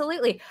did,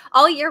 absolutely.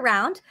 All year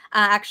round,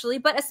 actually,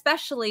 but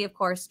especially, of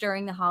course,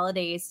 during the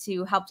holidays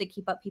to help to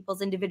keep up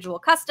people's individual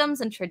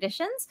customs and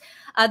traditions.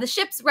 The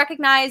ships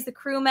recognized the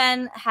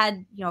crewmen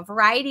had, a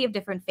variety of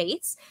different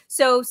faiths.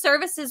 So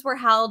services were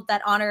held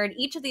that honored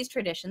each of these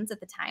traditions at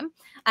the time.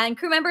 And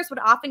crew members would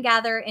often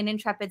gather in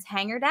Intrepid's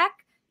hangar deck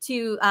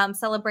to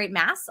celebrate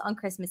Mass on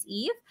Christmas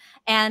Eve.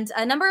 And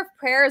a number of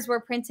prayers were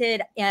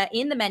printed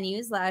in the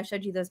menus. I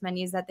showed you those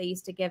menus that they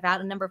used to give out.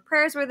 A number of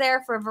prayers were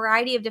there for a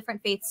variety of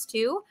different faiths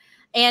too.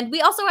 And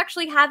we also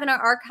actually have in our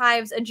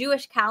archives a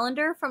Jewish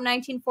calendar from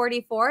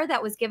 1944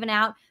 that was given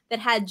out that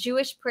had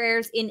Jewish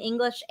prayers in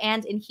English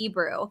and in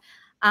Hebrew.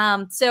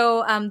 A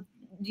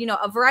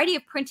variety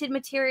of printed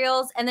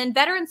materials, and then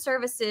veteran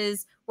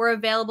services were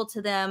available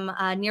to them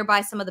nearby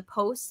some of the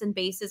posts and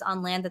bases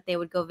on land that they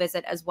would go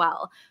visit as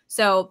well.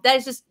 So that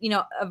is just,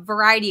 a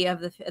variety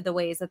of the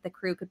ways that the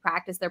crew could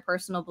practice their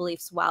personal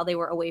beliefs while they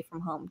were away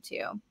from home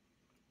too.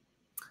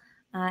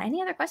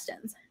 Any other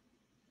questions?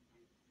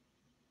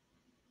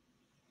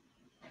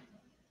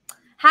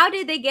 How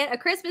did they get a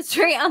Christmas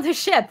tree on the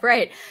ship?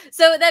 Right.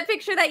 So that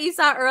picture that you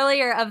saw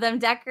earlier of them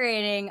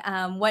decorating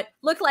what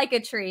looked like a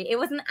tree, it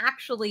wasn't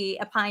actually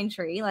a pine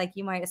tree like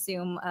you might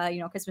assume,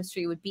 a Christmas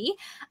tree would be.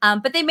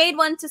 But they made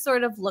one to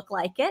sort of look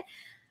like it.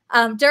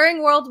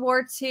 During World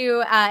War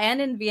II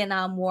and in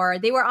Vietnam War,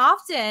 they were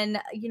often,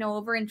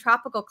 over in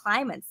tropical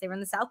climates. They were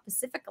in the South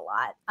Pacific a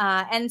lot.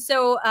 And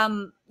so,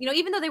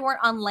 even though they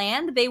weren't on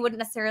land, they wouldn't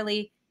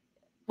necessarily,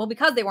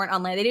 because they weren't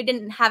on land, they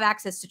didn't have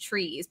access to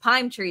trees,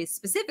 pine trees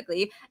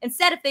specifically.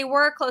 Instead, if they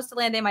were close to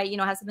land, they might,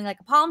 have something like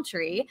a palm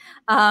tree.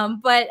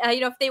 But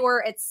if they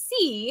were at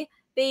sea,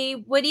 they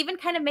would even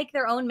kind of make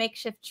their own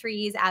makeshift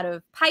trees out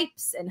of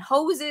pipes and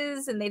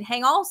hoses, and they'd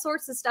hang all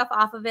sorts of stuff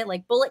off of it,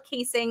 like bullet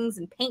casings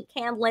and paint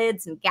can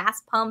lids and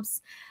gas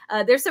pumps.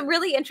 There's some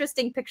really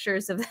interesting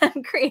pictures of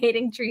them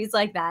creating trees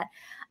like that.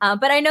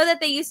 But I know that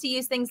they used to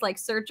use things like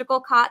surgical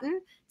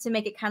cotton to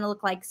make it kind of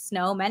look like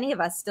snow. Many of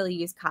us still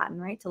use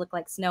cotton, right, to look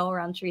like snow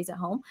around trees at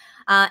home.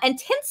 And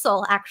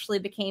tinsel actually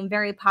became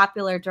very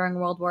popular during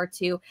World War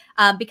II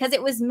because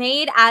it was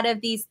made out of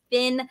these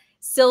thin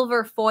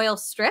silver foil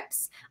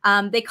strips.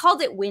 They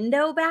called it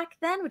window back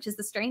then, which is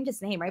the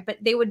strangest name, right? But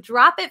they would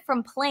drop it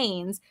from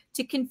planes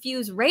to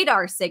confuse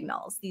radar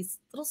signals, these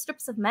little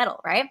strips of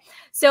metal, right?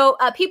 So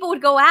people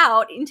would go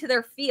out into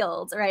their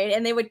fields, right?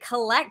 And they would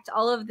collect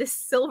all of this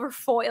silver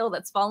foil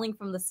that's falling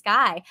from the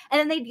sky. And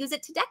then they'd use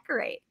it to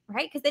decorate,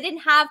 right? Because they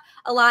didn't have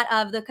a lot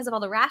of because of all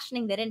the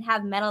rationing, they didn't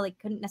have metal. They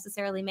couldn't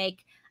necessarily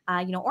make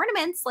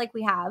ornaments like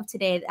we have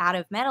today out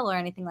of metal or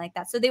anything like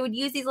that. So they would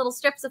use these little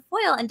strips of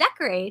foil and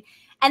decorate.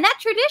 And that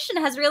tradition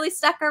has really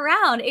stuck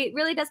around. It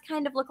really does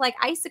kind of look like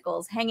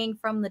icicles hanging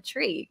from the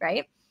tree,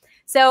 right?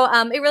 So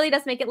it really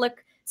does make it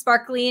look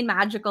sparkly and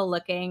magical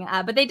looking,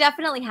 but they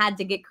definitely had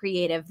to get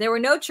creative. There were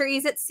no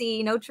trees at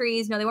sea, no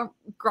trees. No, they weren't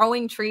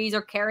growing trees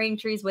or carrying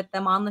trees with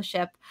them on the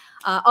ship.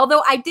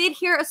 Although I did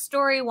hear a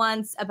story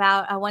once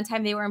about one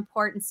time they were in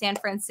port in San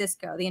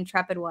Francisco, the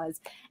Intrepid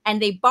was,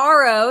 and they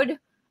borrowed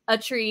a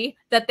tree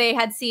that they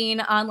had seen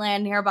on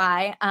land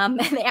nearby, and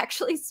they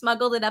actually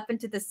smuggled it up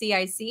into the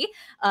CIC,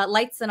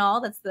 lights and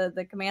all. That's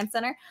the command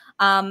center,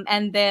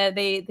 and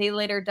they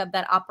later dubbed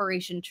that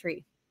Operation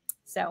Tree.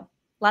 So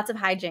lots of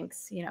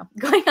hijinks,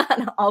 going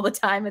on all the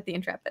time at the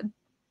Intrepid.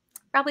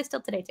 Probably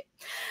still today too.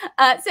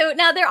 So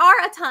now there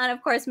are a ton,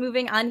 of course,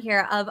 moving on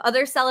here of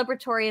other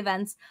celebratory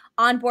events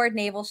on board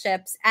naval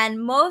ships,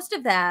 and most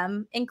of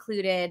them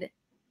included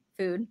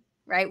food,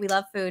 right? We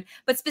love food,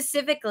 but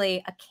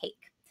specifically a cake.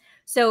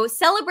 So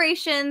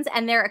celebrations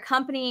and their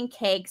accompanying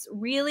cakes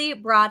really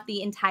brought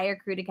the entire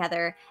crew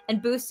together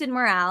and boosted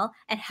morale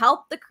and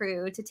helped the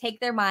crew to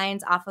take their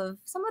minds off of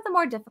some of the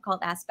more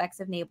difficult aspects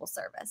of naval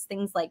service,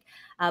 things like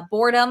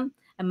boredom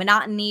and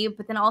monotony,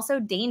 but then also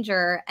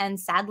danger and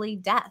sadly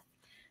death.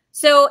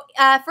 So,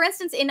 for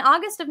instance, in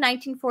August of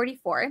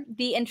 1944,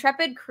 the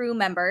Intrepid crew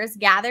members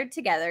gathered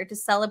together to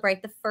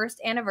celebrate the first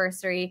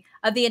anniversary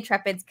of the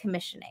Intrepid's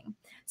commissioning.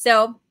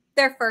 So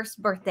their first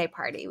birthday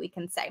party, we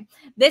can say.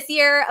 This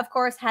year, of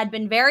course, had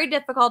been very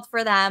difficult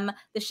for them.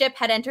 The ship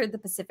had entered the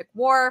Pacific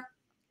War,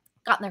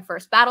 gotten their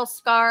first battle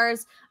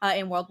scars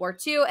in World War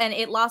II, and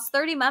it lost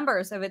 30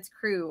 members of its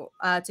crew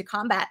to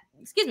combat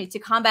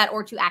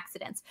or to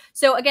accidents.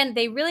 So again,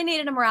 they really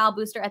needed a morale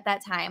booster at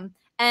that time.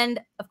 And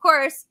of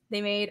course,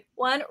 they made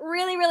one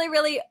really, really,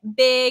 really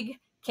big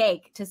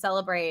cake to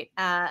celebrate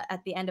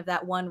at the end of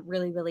that one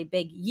really, really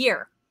big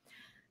year.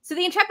 So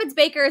the Intrepid's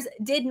bakers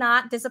did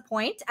not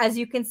disappoint. As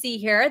you can see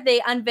here,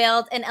 they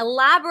unveiled an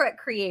elaborate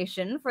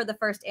creation for the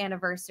first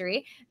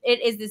anniversary.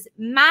 It is this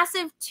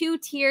massive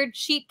 2-tiered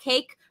sheet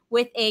cake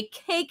with a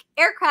cake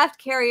aircraft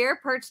carrier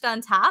perched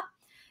on top.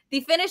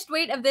 The finished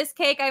weight of this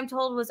cake, I'm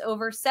told, was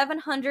over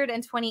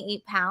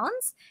 728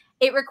 pounds.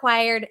 It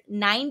required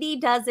 90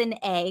 dozen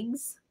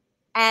eggs.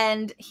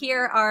 And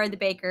here are the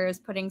bakers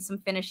putting some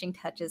finishing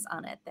touches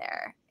on it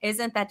there.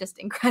 Isn't that just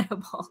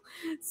incredible?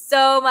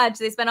 So much.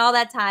 They spent all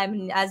that time.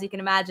 And as you can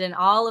imagine,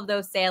 all of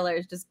those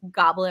sailors just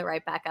gobble it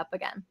right back up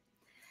again.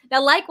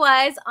 Now,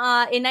 likewise,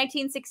 in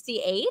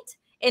 1968,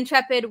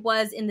 Intrepid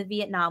was in the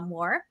Vietnam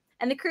War.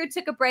 And the crew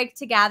took a break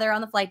to gather on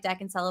the flight deck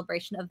in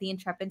celebration of the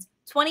Intrepid's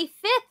 25th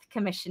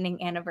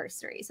commissioning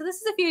anniversary. So this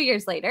is a few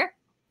years later.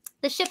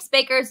 The ship's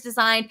bakers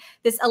designed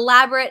this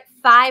elaborate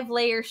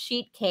 5-layer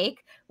sheet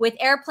cake with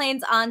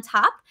airplanes on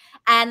top,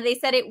 and they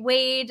said it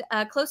weighed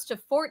close to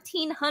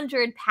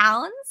 1,400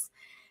 pounds.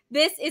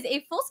 This is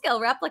a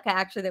full-scale replica,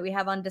 actually, that we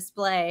have on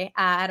display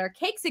at our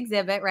cakes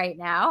exhibit right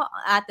now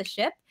at the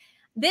ship.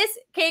 This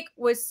cake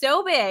was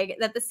so big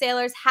that the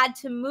sailors had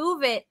to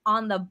move it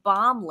on the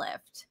bomb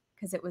lift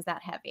because it was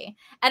that heavy.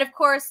 And of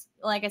course,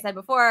 like I said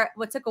before,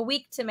 what took a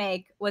week to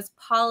make was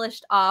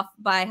polished off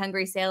by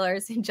hungry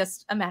sailors in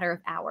just a matter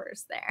of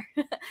hours there.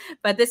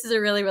 But this is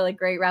a really, really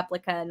great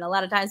replica. And a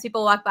lot of times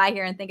people walk by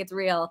here and think it's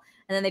real,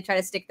 and then they try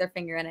to stick their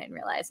finger in it and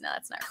realize, no,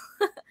 that's not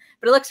real.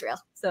 But it looks real.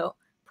 So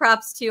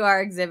props to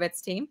our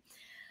exhibits team.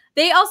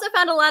 They also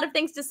found a lot of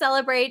things to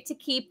celebrate to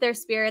keep their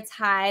spirits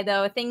high,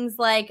 though. Things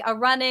like a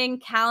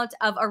running count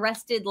of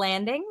arrested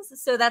landings.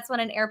 So that's when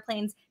an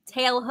airplane's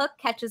tail hook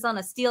catches on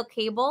a steel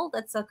cable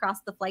that's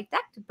across the flight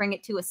deck to bring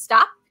it to a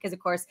stop, because, of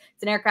course,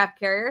 it's an aircraft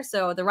carrier,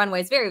 so the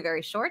runway is very,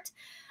 very short.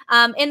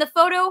 In the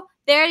photo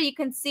there, you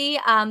can see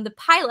the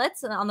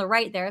pilots on the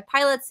right there,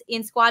 pilots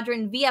in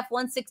Squadron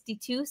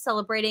VF-162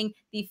 celebrating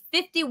the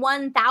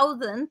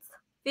 51,000th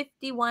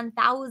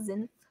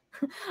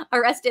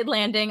arrested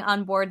landing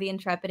on board the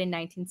Intrepid in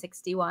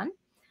 1961.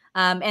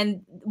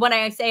 And when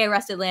I say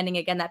arrested landing,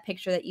 again, that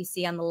picture that you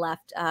see on the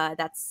left,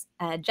 that's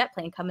a jet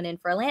plane coming in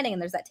for a landing,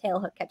 and there's that tail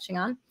hook catching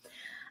on.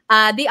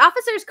 The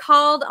officers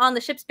called on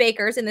the ship's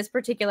bakers in this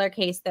particular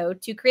case, though,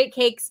 to create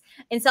cakes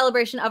in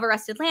celebration of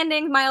arrested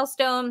landing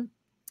milestone.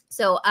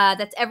 So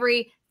that's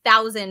every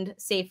 1,000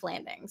 safe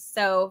landings.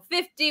 So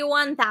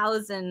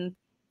 51,000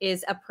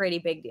 is a pretty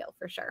big deal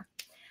for sure.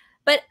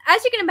 But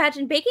as you can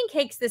imagine, baking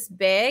cakes this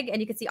big, and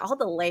you can see all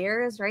the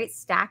layers, right,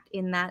 stacked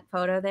in that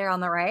photo there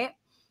on the right.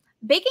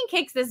 Baking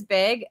cakes this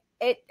big,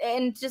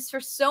 and just for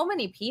so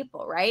many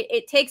people, right,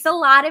 it takes a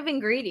lot of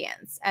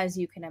ingredients, as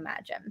you can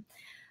imagine.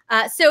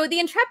 So the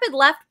Intrepid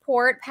left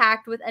port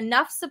packed with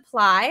enough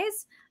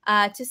supplies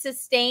to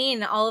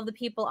sustain all of the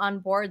people on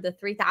board, the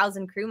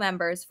 3,000 crew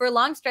members, for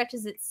long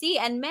stretches at sea.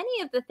 And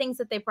many of the things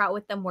that they brought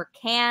with them were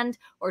canned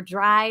or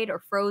dried or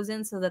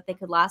frozen so that they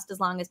could last as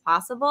long as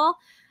possible.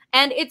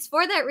 And it's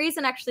for that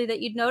reason, actually,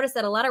 that you'd notice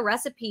that a lot of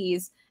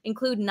recipes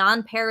include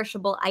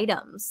non-perishable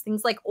items,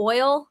 things like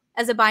oil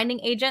as a binding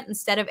agent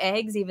instead of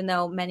eggs, even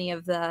though many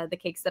of the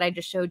cakes that I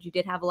just showed you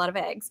did have a lot of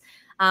eggs.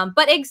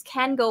 But eggs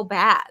can go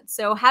bad.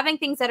 So having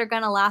things that are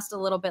going to last a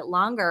little bit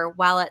longer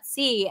while at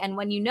sea, and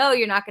when you know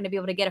you're not going to be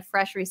able to get a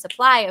fresh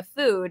resupply of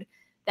food,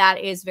 that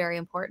is very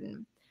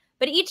important.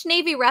 But each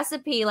Navy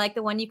recipe, like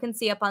the one you can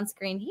see up on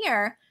screen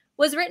here,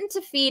 was written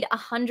to feed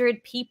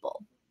 100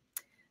 people.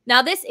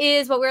 Now, this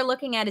is what we're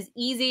looking at is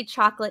easy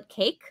chocolate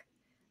cake.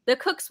 The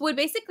cooks would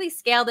basically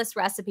scale this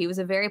recipe. It was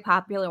a very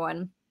popular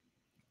one.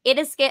 It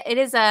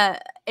is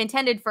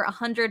intended for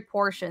 100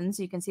 portions.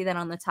 You can see that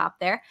on the top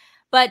there.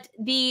 But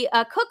the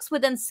cooks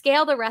would then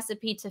scale the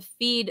recipe to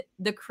feed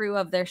the crew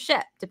of their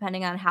ship,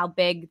 depending on how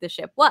big the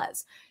ship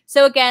was.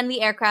 So again,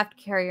 the aircraft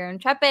carrier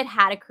Intrepid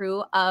had a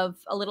crew of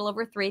a little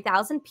over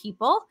 3,000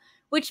 people,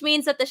 which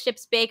means that the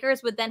ship's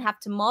bakers would then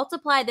have to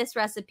multiply this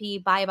recipe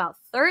by about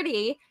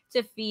 30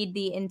 to feed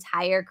the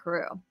entire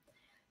crew.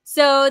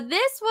 So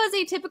this was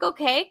a typical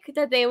cake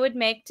that they would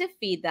make to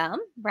feed them,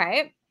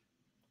 right?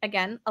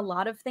 Again, a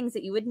lot of things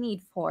that you would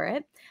need for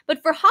it.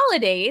 But for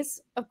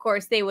holidays, of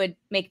course, they would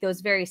make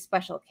those very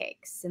special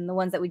cakes, and the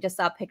ones that we just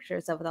saw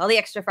pictures of with all the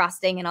extra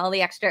frosting and all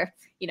the extra,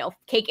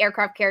 cake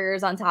aircraft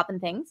carriers on top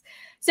and things.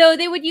 So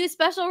they would use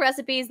special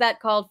recipes that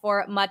called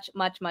for much,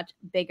 much, much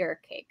bigger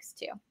cakes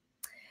too.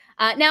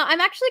 Now,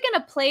 I'm actually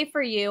going to play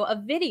for you a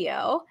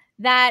video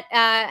that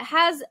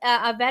has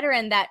a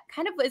veteran that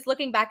kind of is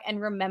looking back and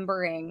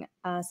remembering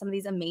some of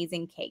these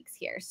amazing cakes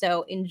here.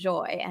 So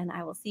enjoy, and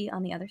I will see you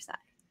on the other side.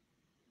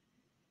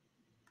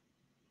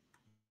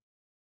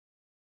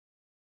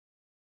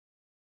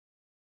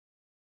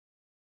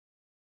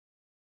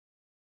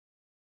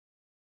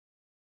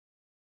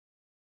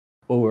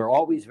 Well, we're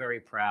always very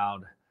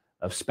proud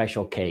of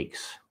special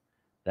cakes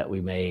that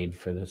we made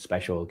for the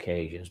special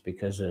occasions,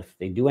 because if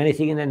they do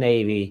anything in the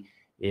Navy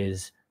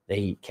is they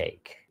eat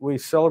cake. We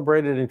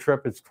celebrated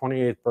Intrepid's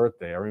 28th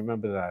birthday. I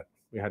remember that.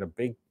 We had a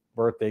big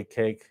birthday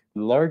cake.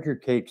 The larger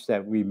cakes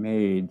that we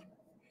made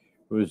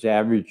was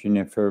averaging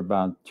it for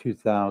about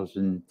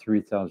 2,000,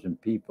 3,000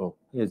 people.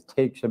 It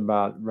takes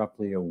about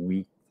roughly a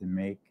week to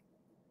make.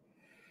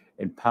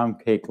 And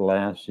pound cake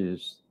lasts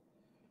is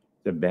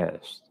the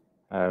best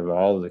out of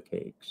all the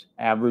cakes.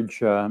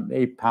 Average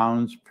 8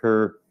 pounds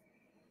per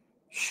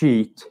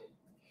sheet,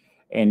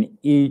 and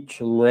each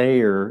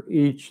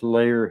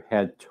layer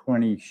had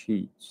 20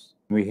 sheets.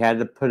 We had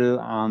to put it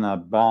on a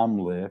bomb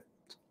lift,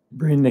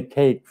 bring the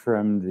cake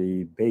from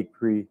the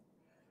bakery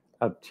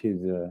up to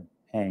the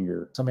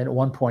hangar. I mean, at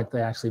one point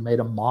they actually made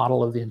a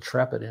model of the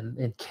Intrepid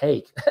in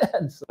cake.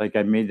 Like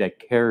I made that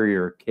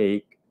carrier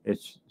cake.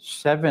 It's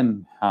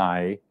 7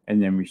 high,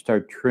 and then we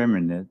start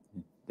trimming it,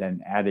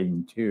 then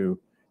adding to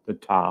the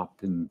top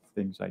and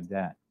things like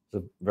that.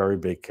 It's a very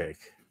big cake.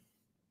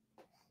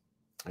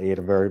 I ate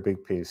a very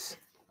big piece.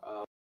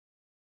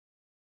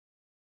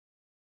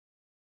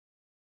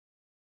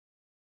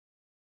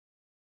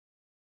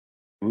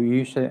 We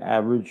used to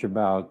average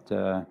about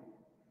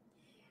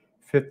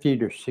 50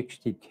 to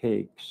 60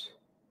 cakes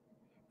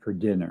for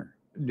dinner.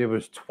 There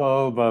was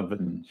 12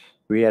 ovens.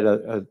 We had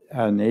an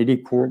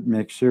 80-quart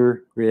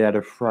mixer. We had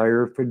a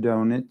fryer for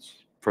donuts.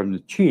 From the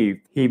chief,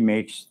 he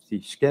makes the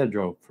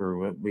schedule for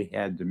what we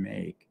had to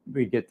make.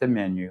 We get the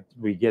menu.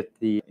 We get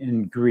the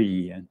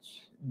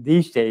ingredients.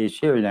 These days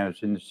here, now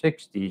it's in the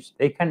 60s,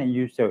 they kind of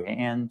use their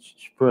hands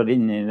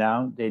spreading it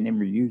out. They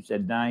never use a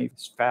knife.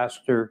 It's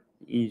faster,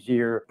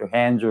 easier. Their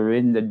hands are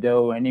in the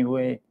dough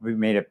anyway. We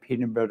made a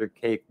peanut butter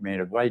cake, made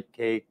a white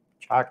cake,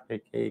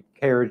 chocolate cake,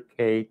 carrot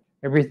cake.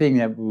 Everything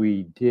that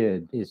we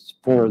did is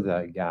for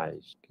the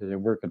guys because they're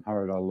working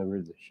hard all over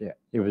the ship.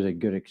 It was a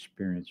good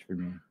experience for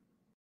me.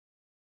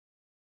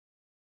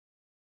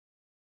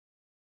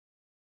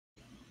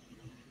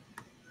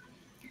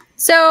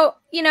 So,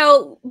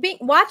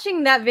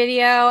 watching that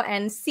video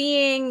and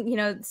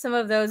seeing, some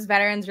of those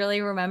veterans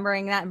really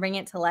remembering that and bringing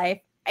it to life,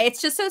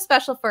 it's just so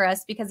special for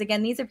us because,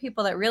 again, these are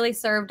people that really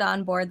served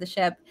on board the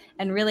ship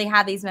and really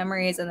have these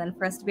memories. And then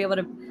for us to be able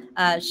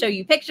to show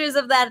you pictures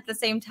of that at the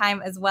same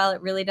time as well,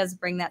 it really does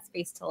bring that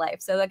space to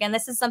life. So, again,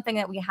 this is something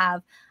that we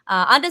have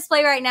on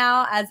display right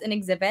now as an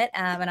exhibit,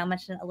 and I'll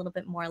mention it a little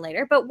bit more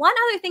later. But one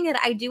other thing that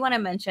I do want to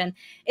mention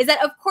is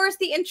that, of course,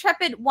 the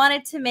Intrepid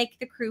wanted to make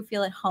the crew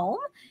feel at home.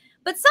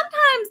 But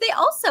sometimes they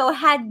also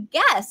had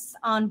guests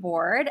on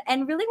board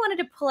and really wanted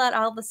to pull out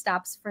all the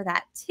stops for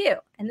that too.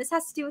 And this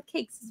has to do with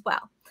cakes as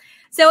well.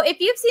 So if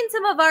you've seen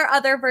some of our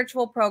other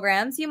virtual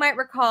programs, you might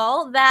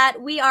recall that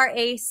we are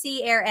a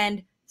sea, air,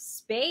 and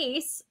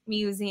space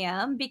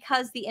museum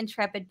because the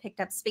Intrepid picked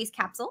up space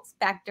capsules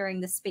back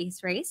during the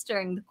space race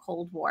during the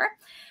Cold War.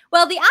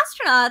 Well, the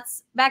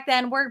astronauts back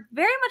then were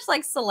very much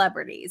like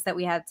celebrities that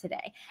we have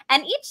today.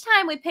 And each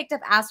time we picked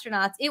up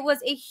astronauts, it was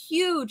a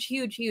huge,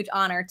 huge, huge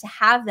honor to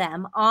have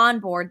them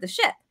on board the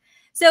ship.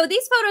 So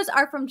these photos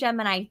are from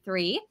Gemini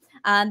 3.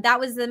 That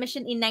was the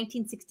mission in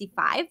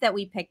 1965 that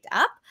we picked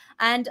up.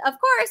 And of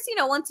course, you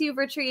know, once you've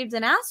retrieved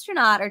an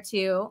astronaut or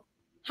two,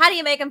 how do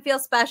you make them feel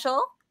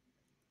special?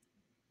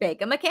 Bake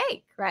them a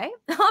cake, right?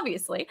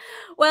 Obviously.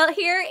 Well,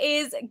 here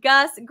is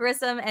Gus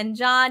Grissom and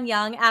John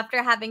Young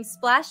after having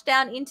splashed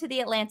down into the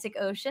Atlantic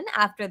Ocean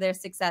after their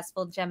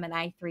successful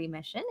Gemini 3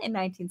 mission in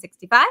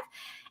 1965.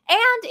 And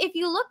if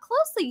you look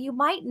closely, you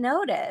might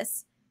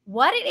notice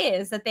what it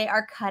is that they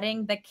are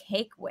cutting the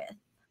cake with.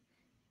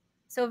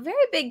 So a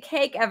very big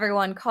cake,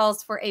 everyone,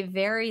 calls for a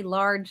very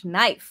large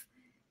knife.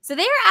 So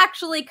they are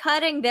actually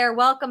cutting their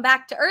welcome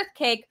back to Earth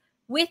cake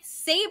with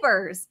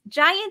sabers,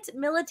 giant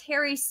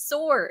military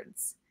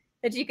swords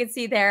that you can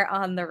see there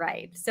on the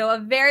right. So a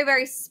very,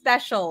 very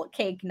special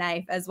cake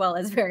knife, as well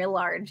as very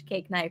large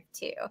cake knife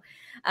too.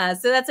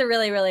 So that's a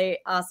really, really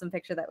awesome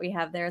picture that we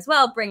have there as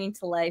well, bringing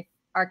to life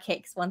our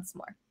cakes once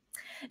more.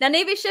 Now,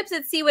 Navy ships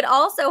at sea would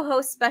also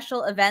host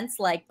special events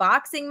like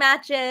boxing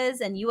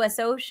matches and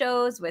USO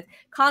shows with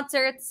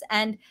concerts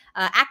and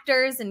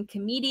actors and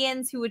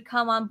comedians who would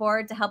come on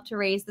board to help to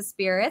raise the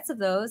spirits of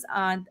those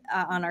on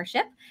our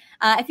ship.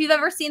 If you've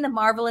ever seen The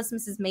Marvelous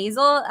Mrs.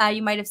 Maisel,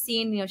 you might have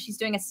seen, you know, she's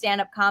doing a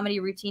stand-up comedy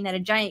routine at a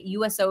giant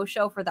USO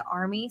show for the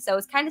Army. So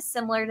it's kind of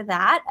similar to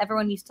that.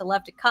 Everyone used to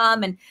love to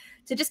come and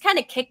to just kind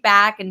of kick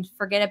back and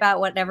forget about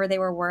whatever they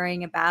were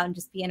worrying about and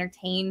just be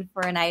entertained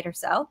for a night or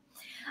so.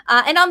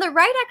 And on the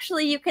right,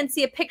 actually, you can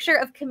see a picture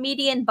of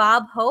comedian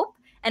Bob Hope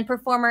and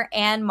performer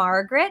Anne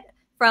Margaret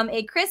from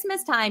a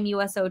Christmas time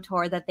USO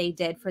tour that they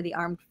did for the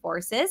armed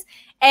forces.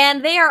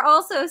 And they are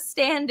also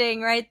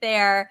standing right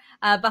there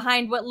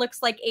behind what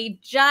looks like a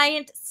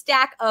giant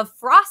stack of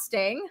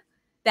frosting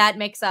that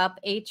makes up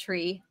a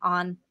tree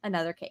on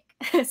another cake.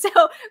 So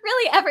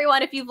really,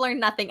 everyone, if you've learned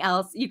nothing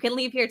else, you can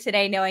leave here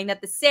today knowing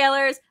that the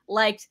sailors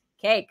liked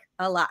cake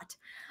a lot.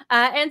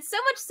 And so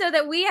much so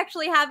that we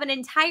actually have an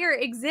entire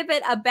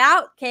exhibit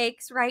about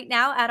cakes right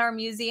now at our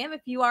museum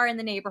if you are in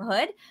the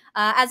neighborhood.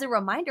 As a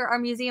reminder, our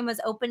museum is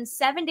open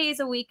 7 days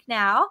a week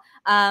now.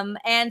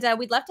 And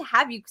we'd love to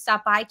have you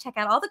stop by, check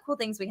out all the cool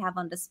things we have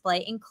on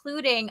display,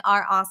 including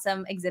our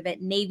awesome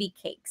exhibit, Navy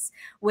Cakes,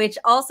 which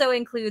also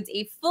includes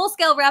a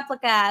full-scale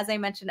replica, as I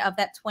mentioned, of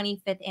that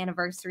 25th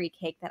anniversary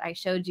cake that I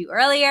showed you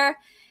earlier.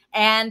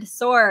 And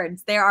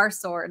swords. There are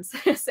swords.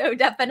 So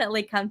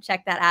definitely come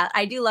check that out.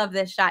 I do love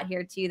this shot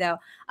here too, though.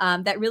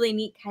 That really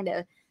neat kind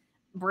of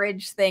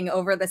bridge thing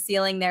over the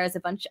ceiling. There is a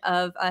bunch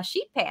of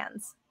sheet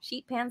pans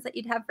that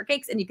you'd have for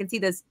cakes. And you can see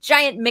those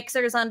giant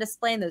mixers on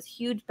display and those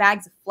huge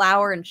bags of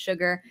flour and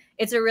sugar.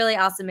 It's a really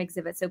awesome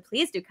exhibit. So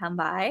please do come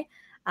by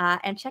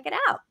and check it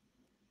out.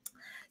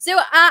 So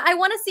I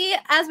want to see,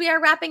 as we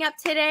are wrapping up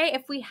today,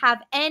 if we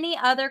have any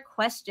other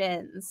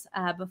questions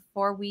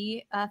before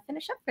we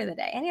finish up for the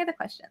day. Any other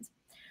questions?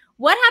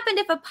 What happened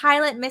if a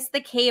pilot missed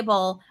the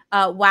cable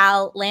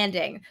while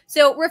landing?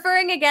 So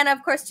referring again,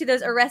 of course, to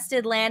those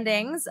arrested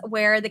landings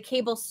where the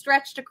cable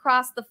stretched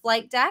across the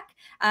flight deck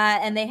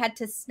and they had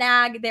to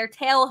snag their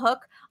tail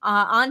hook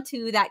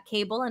onto that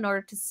cable in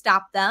order to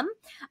stop them.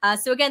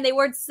 So again, they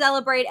would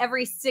celebrate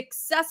every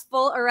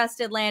successful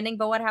arrested landing,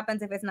 but what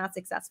happens if it's not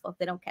successful, if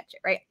they don't catch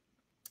it, right?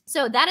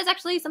 So that is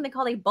actually something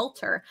called a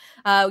bolter.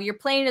 Your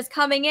plane is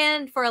coming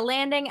in for a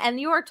landing and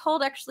you are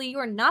told actually you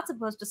are not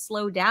supposed to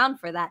slow down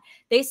for that.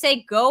 They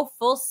say go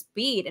full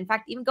speed. In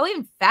fact, go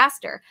even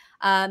faster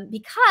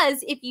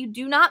because if you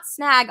do not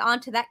snag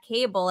onto that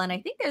cable, and I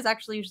think there's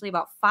actually usually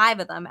about 5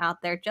 of them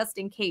out there just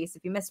in case.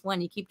 If you miss one,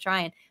 you keep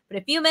trying. But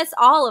if you miss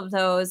all of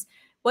those,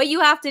 what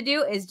you have to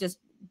do is just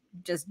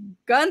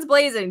guns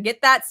blazing,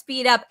 get that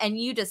speed up and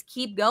you just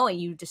keep going.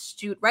 You just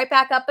shoot right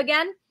back up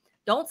again.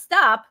 Don't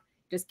stop.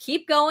 Just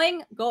keep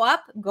going, go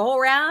up, go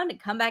around, and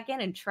come back in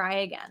and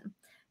try again.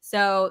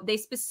 So they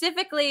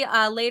specifically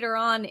later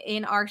on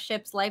in our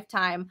ship's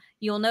lifetime,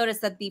 you'll notice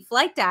that the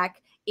flight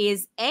deck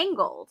is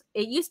angled.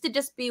 It used to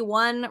just be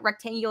one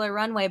rectangular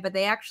runway, but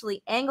they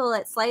actually angle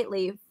it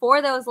slightly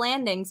for those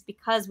landings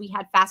because we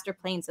had faster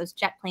planes, those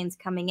jet planes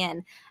coming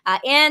in.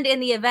 And in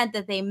the event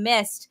that they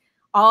missed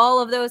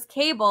all of those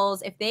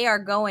cables, if they are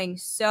going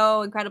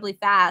so incredibly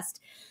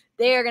fast,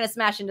 they are going to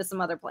smash into some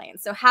other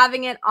planes. So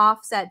having it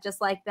offset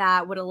just like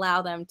that would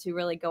allow them to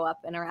really go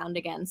up and around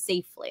again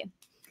safely.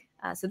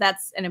 So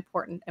that's an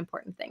important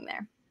thing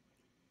there.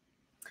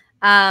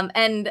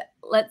 And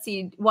let's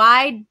see,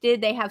 why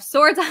did they have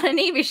swords on a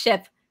Navy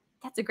ship?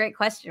 That's a great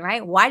question,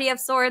 right? Why do you have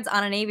swords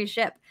on a Navy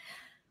ship?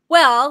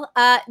 Well,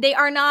 they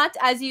are not,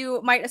 as you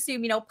might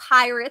assume,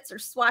 pirates or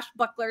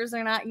swashbucklers.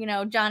 They're not,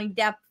 Johnny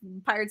Depp,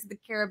 Pirates of the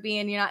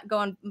Caribbean. You're not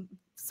going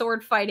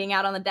sword fighting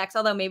out on the decks,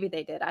 although maybe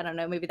they did. I don't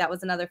know. Maybe that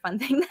was another fun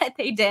thing that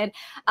they did.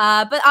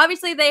 But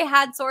obviously they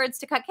had swords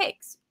to cut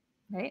cakes,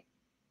 right?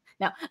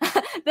 No,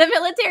 the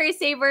military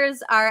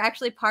sabers are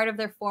actually part of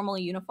their formal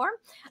uniform.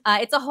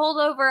 It's a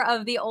holdover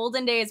of the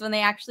olden days when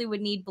they actually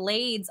would need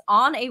blades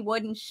on a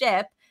wooden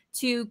ship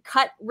to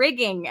cut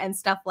rigging and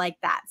stuff like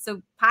that.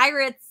 So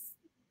pirates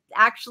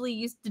actually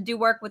used to do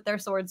work with their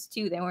swords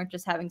too. They weren't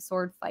just having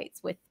sword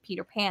fights with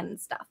Peter Pan and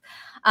stuff.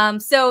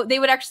 So they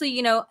would actually,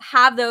 you know,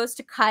 have those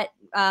to cut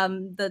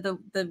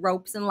the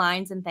ropes and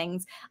lines and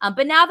things.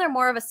 But now they're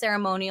more of a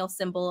ceremonial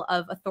symbol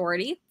of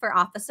authority for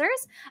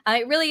officers.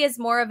 It really is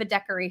more of a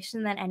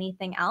decoration than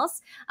anything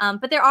else.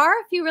 But there are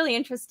a few really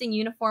interesting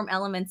uniform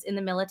elements in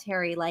the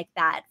military like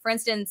that. For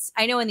instance,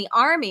 I know in the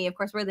Army, of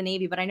course, we're the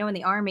Navy, but I know in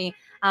the Army,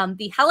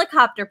 the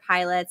helicopter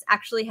pilots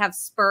actually have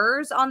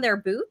spurs on their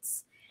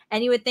boots.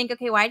 And you would think,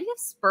 okay, why do you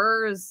have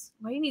spurs?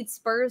 Why do you need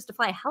spurs to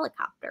fly a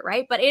helicopter,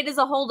 right? But it is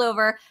a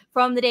holdover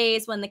from the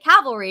days when the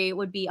cavalry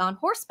would be on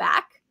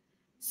horseback.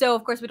 So,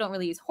 of course, we don't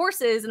really use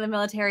horses in the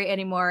military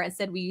anymore.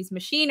 Instead, we use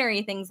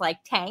machinery, things like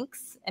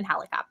tanks and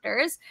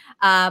helicopters.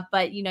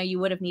 But, you know, you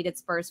would have needed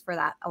spurs for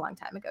that a long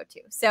time ago, too.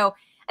 So,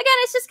 again,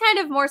 it's just kind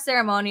of more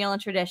ceremonial and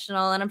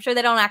traditional. And I'm sure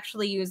they don't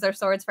actually use their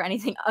swords for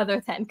anything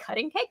other than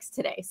cutting cakes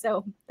today.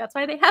 So that's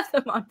why they have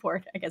them on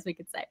board, I guess we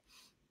could say.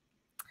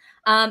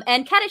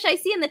 And Kadish, I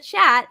see in the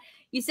chat,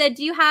 you said,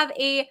 do you have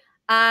a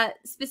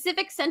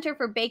specific center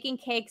for baking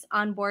cakes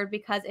on board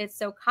because it's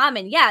so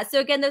common? Yeah. So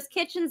again, those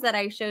kitchens that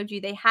I showed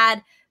you, they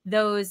had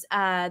those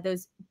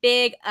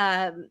big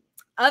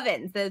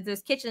ovens.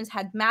 Those kitchens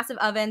had massive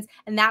ovens,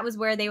 and that was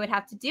where they would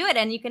have to do it.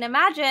 And you can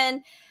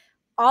imagine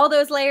all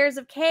those layers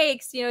of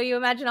cakes, you know, you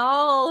imagine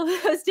all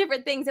those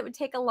different things. It would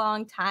take a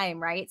long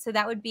time, right? So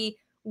that would be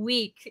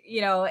week,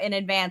 you know, in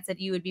advance that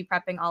you would be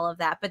prepping all of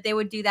that. But they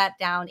would do that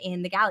down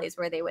in the galleys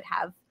where they would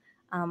have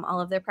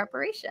all of their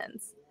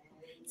preparations.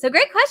 So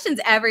great questions,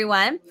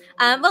 everyone.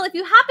 Well, if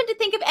you happen to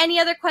think of any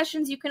other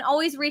questions, you can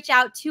always reach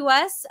out to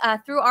us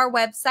through our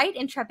website,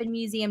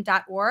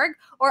 intrepidmuseum.org,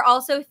 or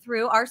also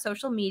through our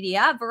social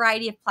media, a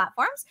variety of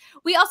platforms.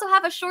 We also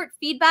have a short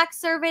feedback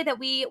survey that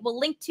we will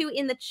link to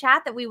in the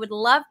chat that we would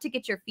love to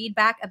get your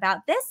feedback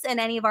about this and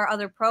any of our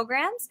other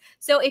programs.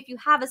 So if you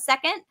have a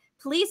second,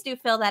 please do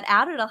fill that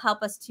out. It'll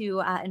help us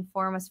to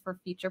inform us for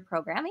future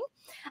programming.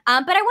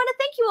 But I want to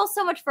thank you all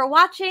so much for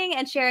watching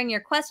and sharing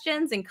your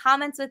questions and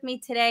comments with me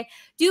today.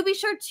 Do be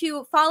sure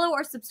to follow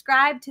or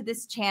subscribe to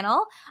this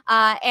channel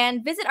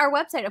and visit our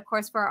website, of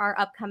course, for our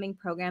upcoming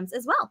programs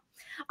as well.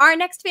 Our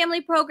next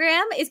family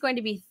program is going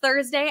to be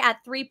Thursday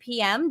at 3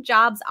 p.m.,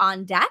 Jobs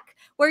on Deck,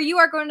 where you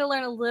are going to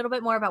learn a little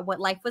bit more about what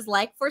life was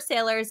like for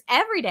sailors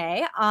every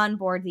day on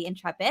board the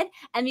Intrepid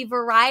and the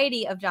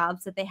variety of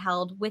jobs that they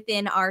held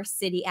within our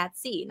city at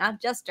sea,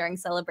 not just during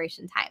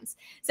celebration times.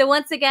 So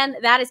once again,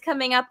 that is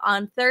coming up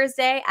on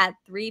Thursday at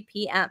 3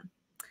 p.m.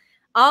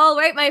 All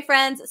right, my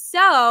friends.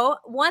 So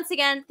once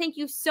again, thank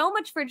you so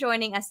much for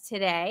joining us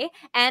today.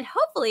 And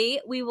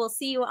hopefully we will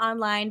see you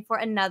online for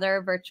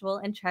another virtual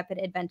Intrepid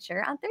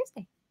adventure on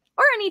Thursday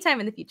or anytime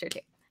in the future too.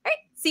 All right.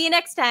 See you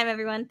next time,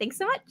 everyone. Thanks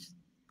so much.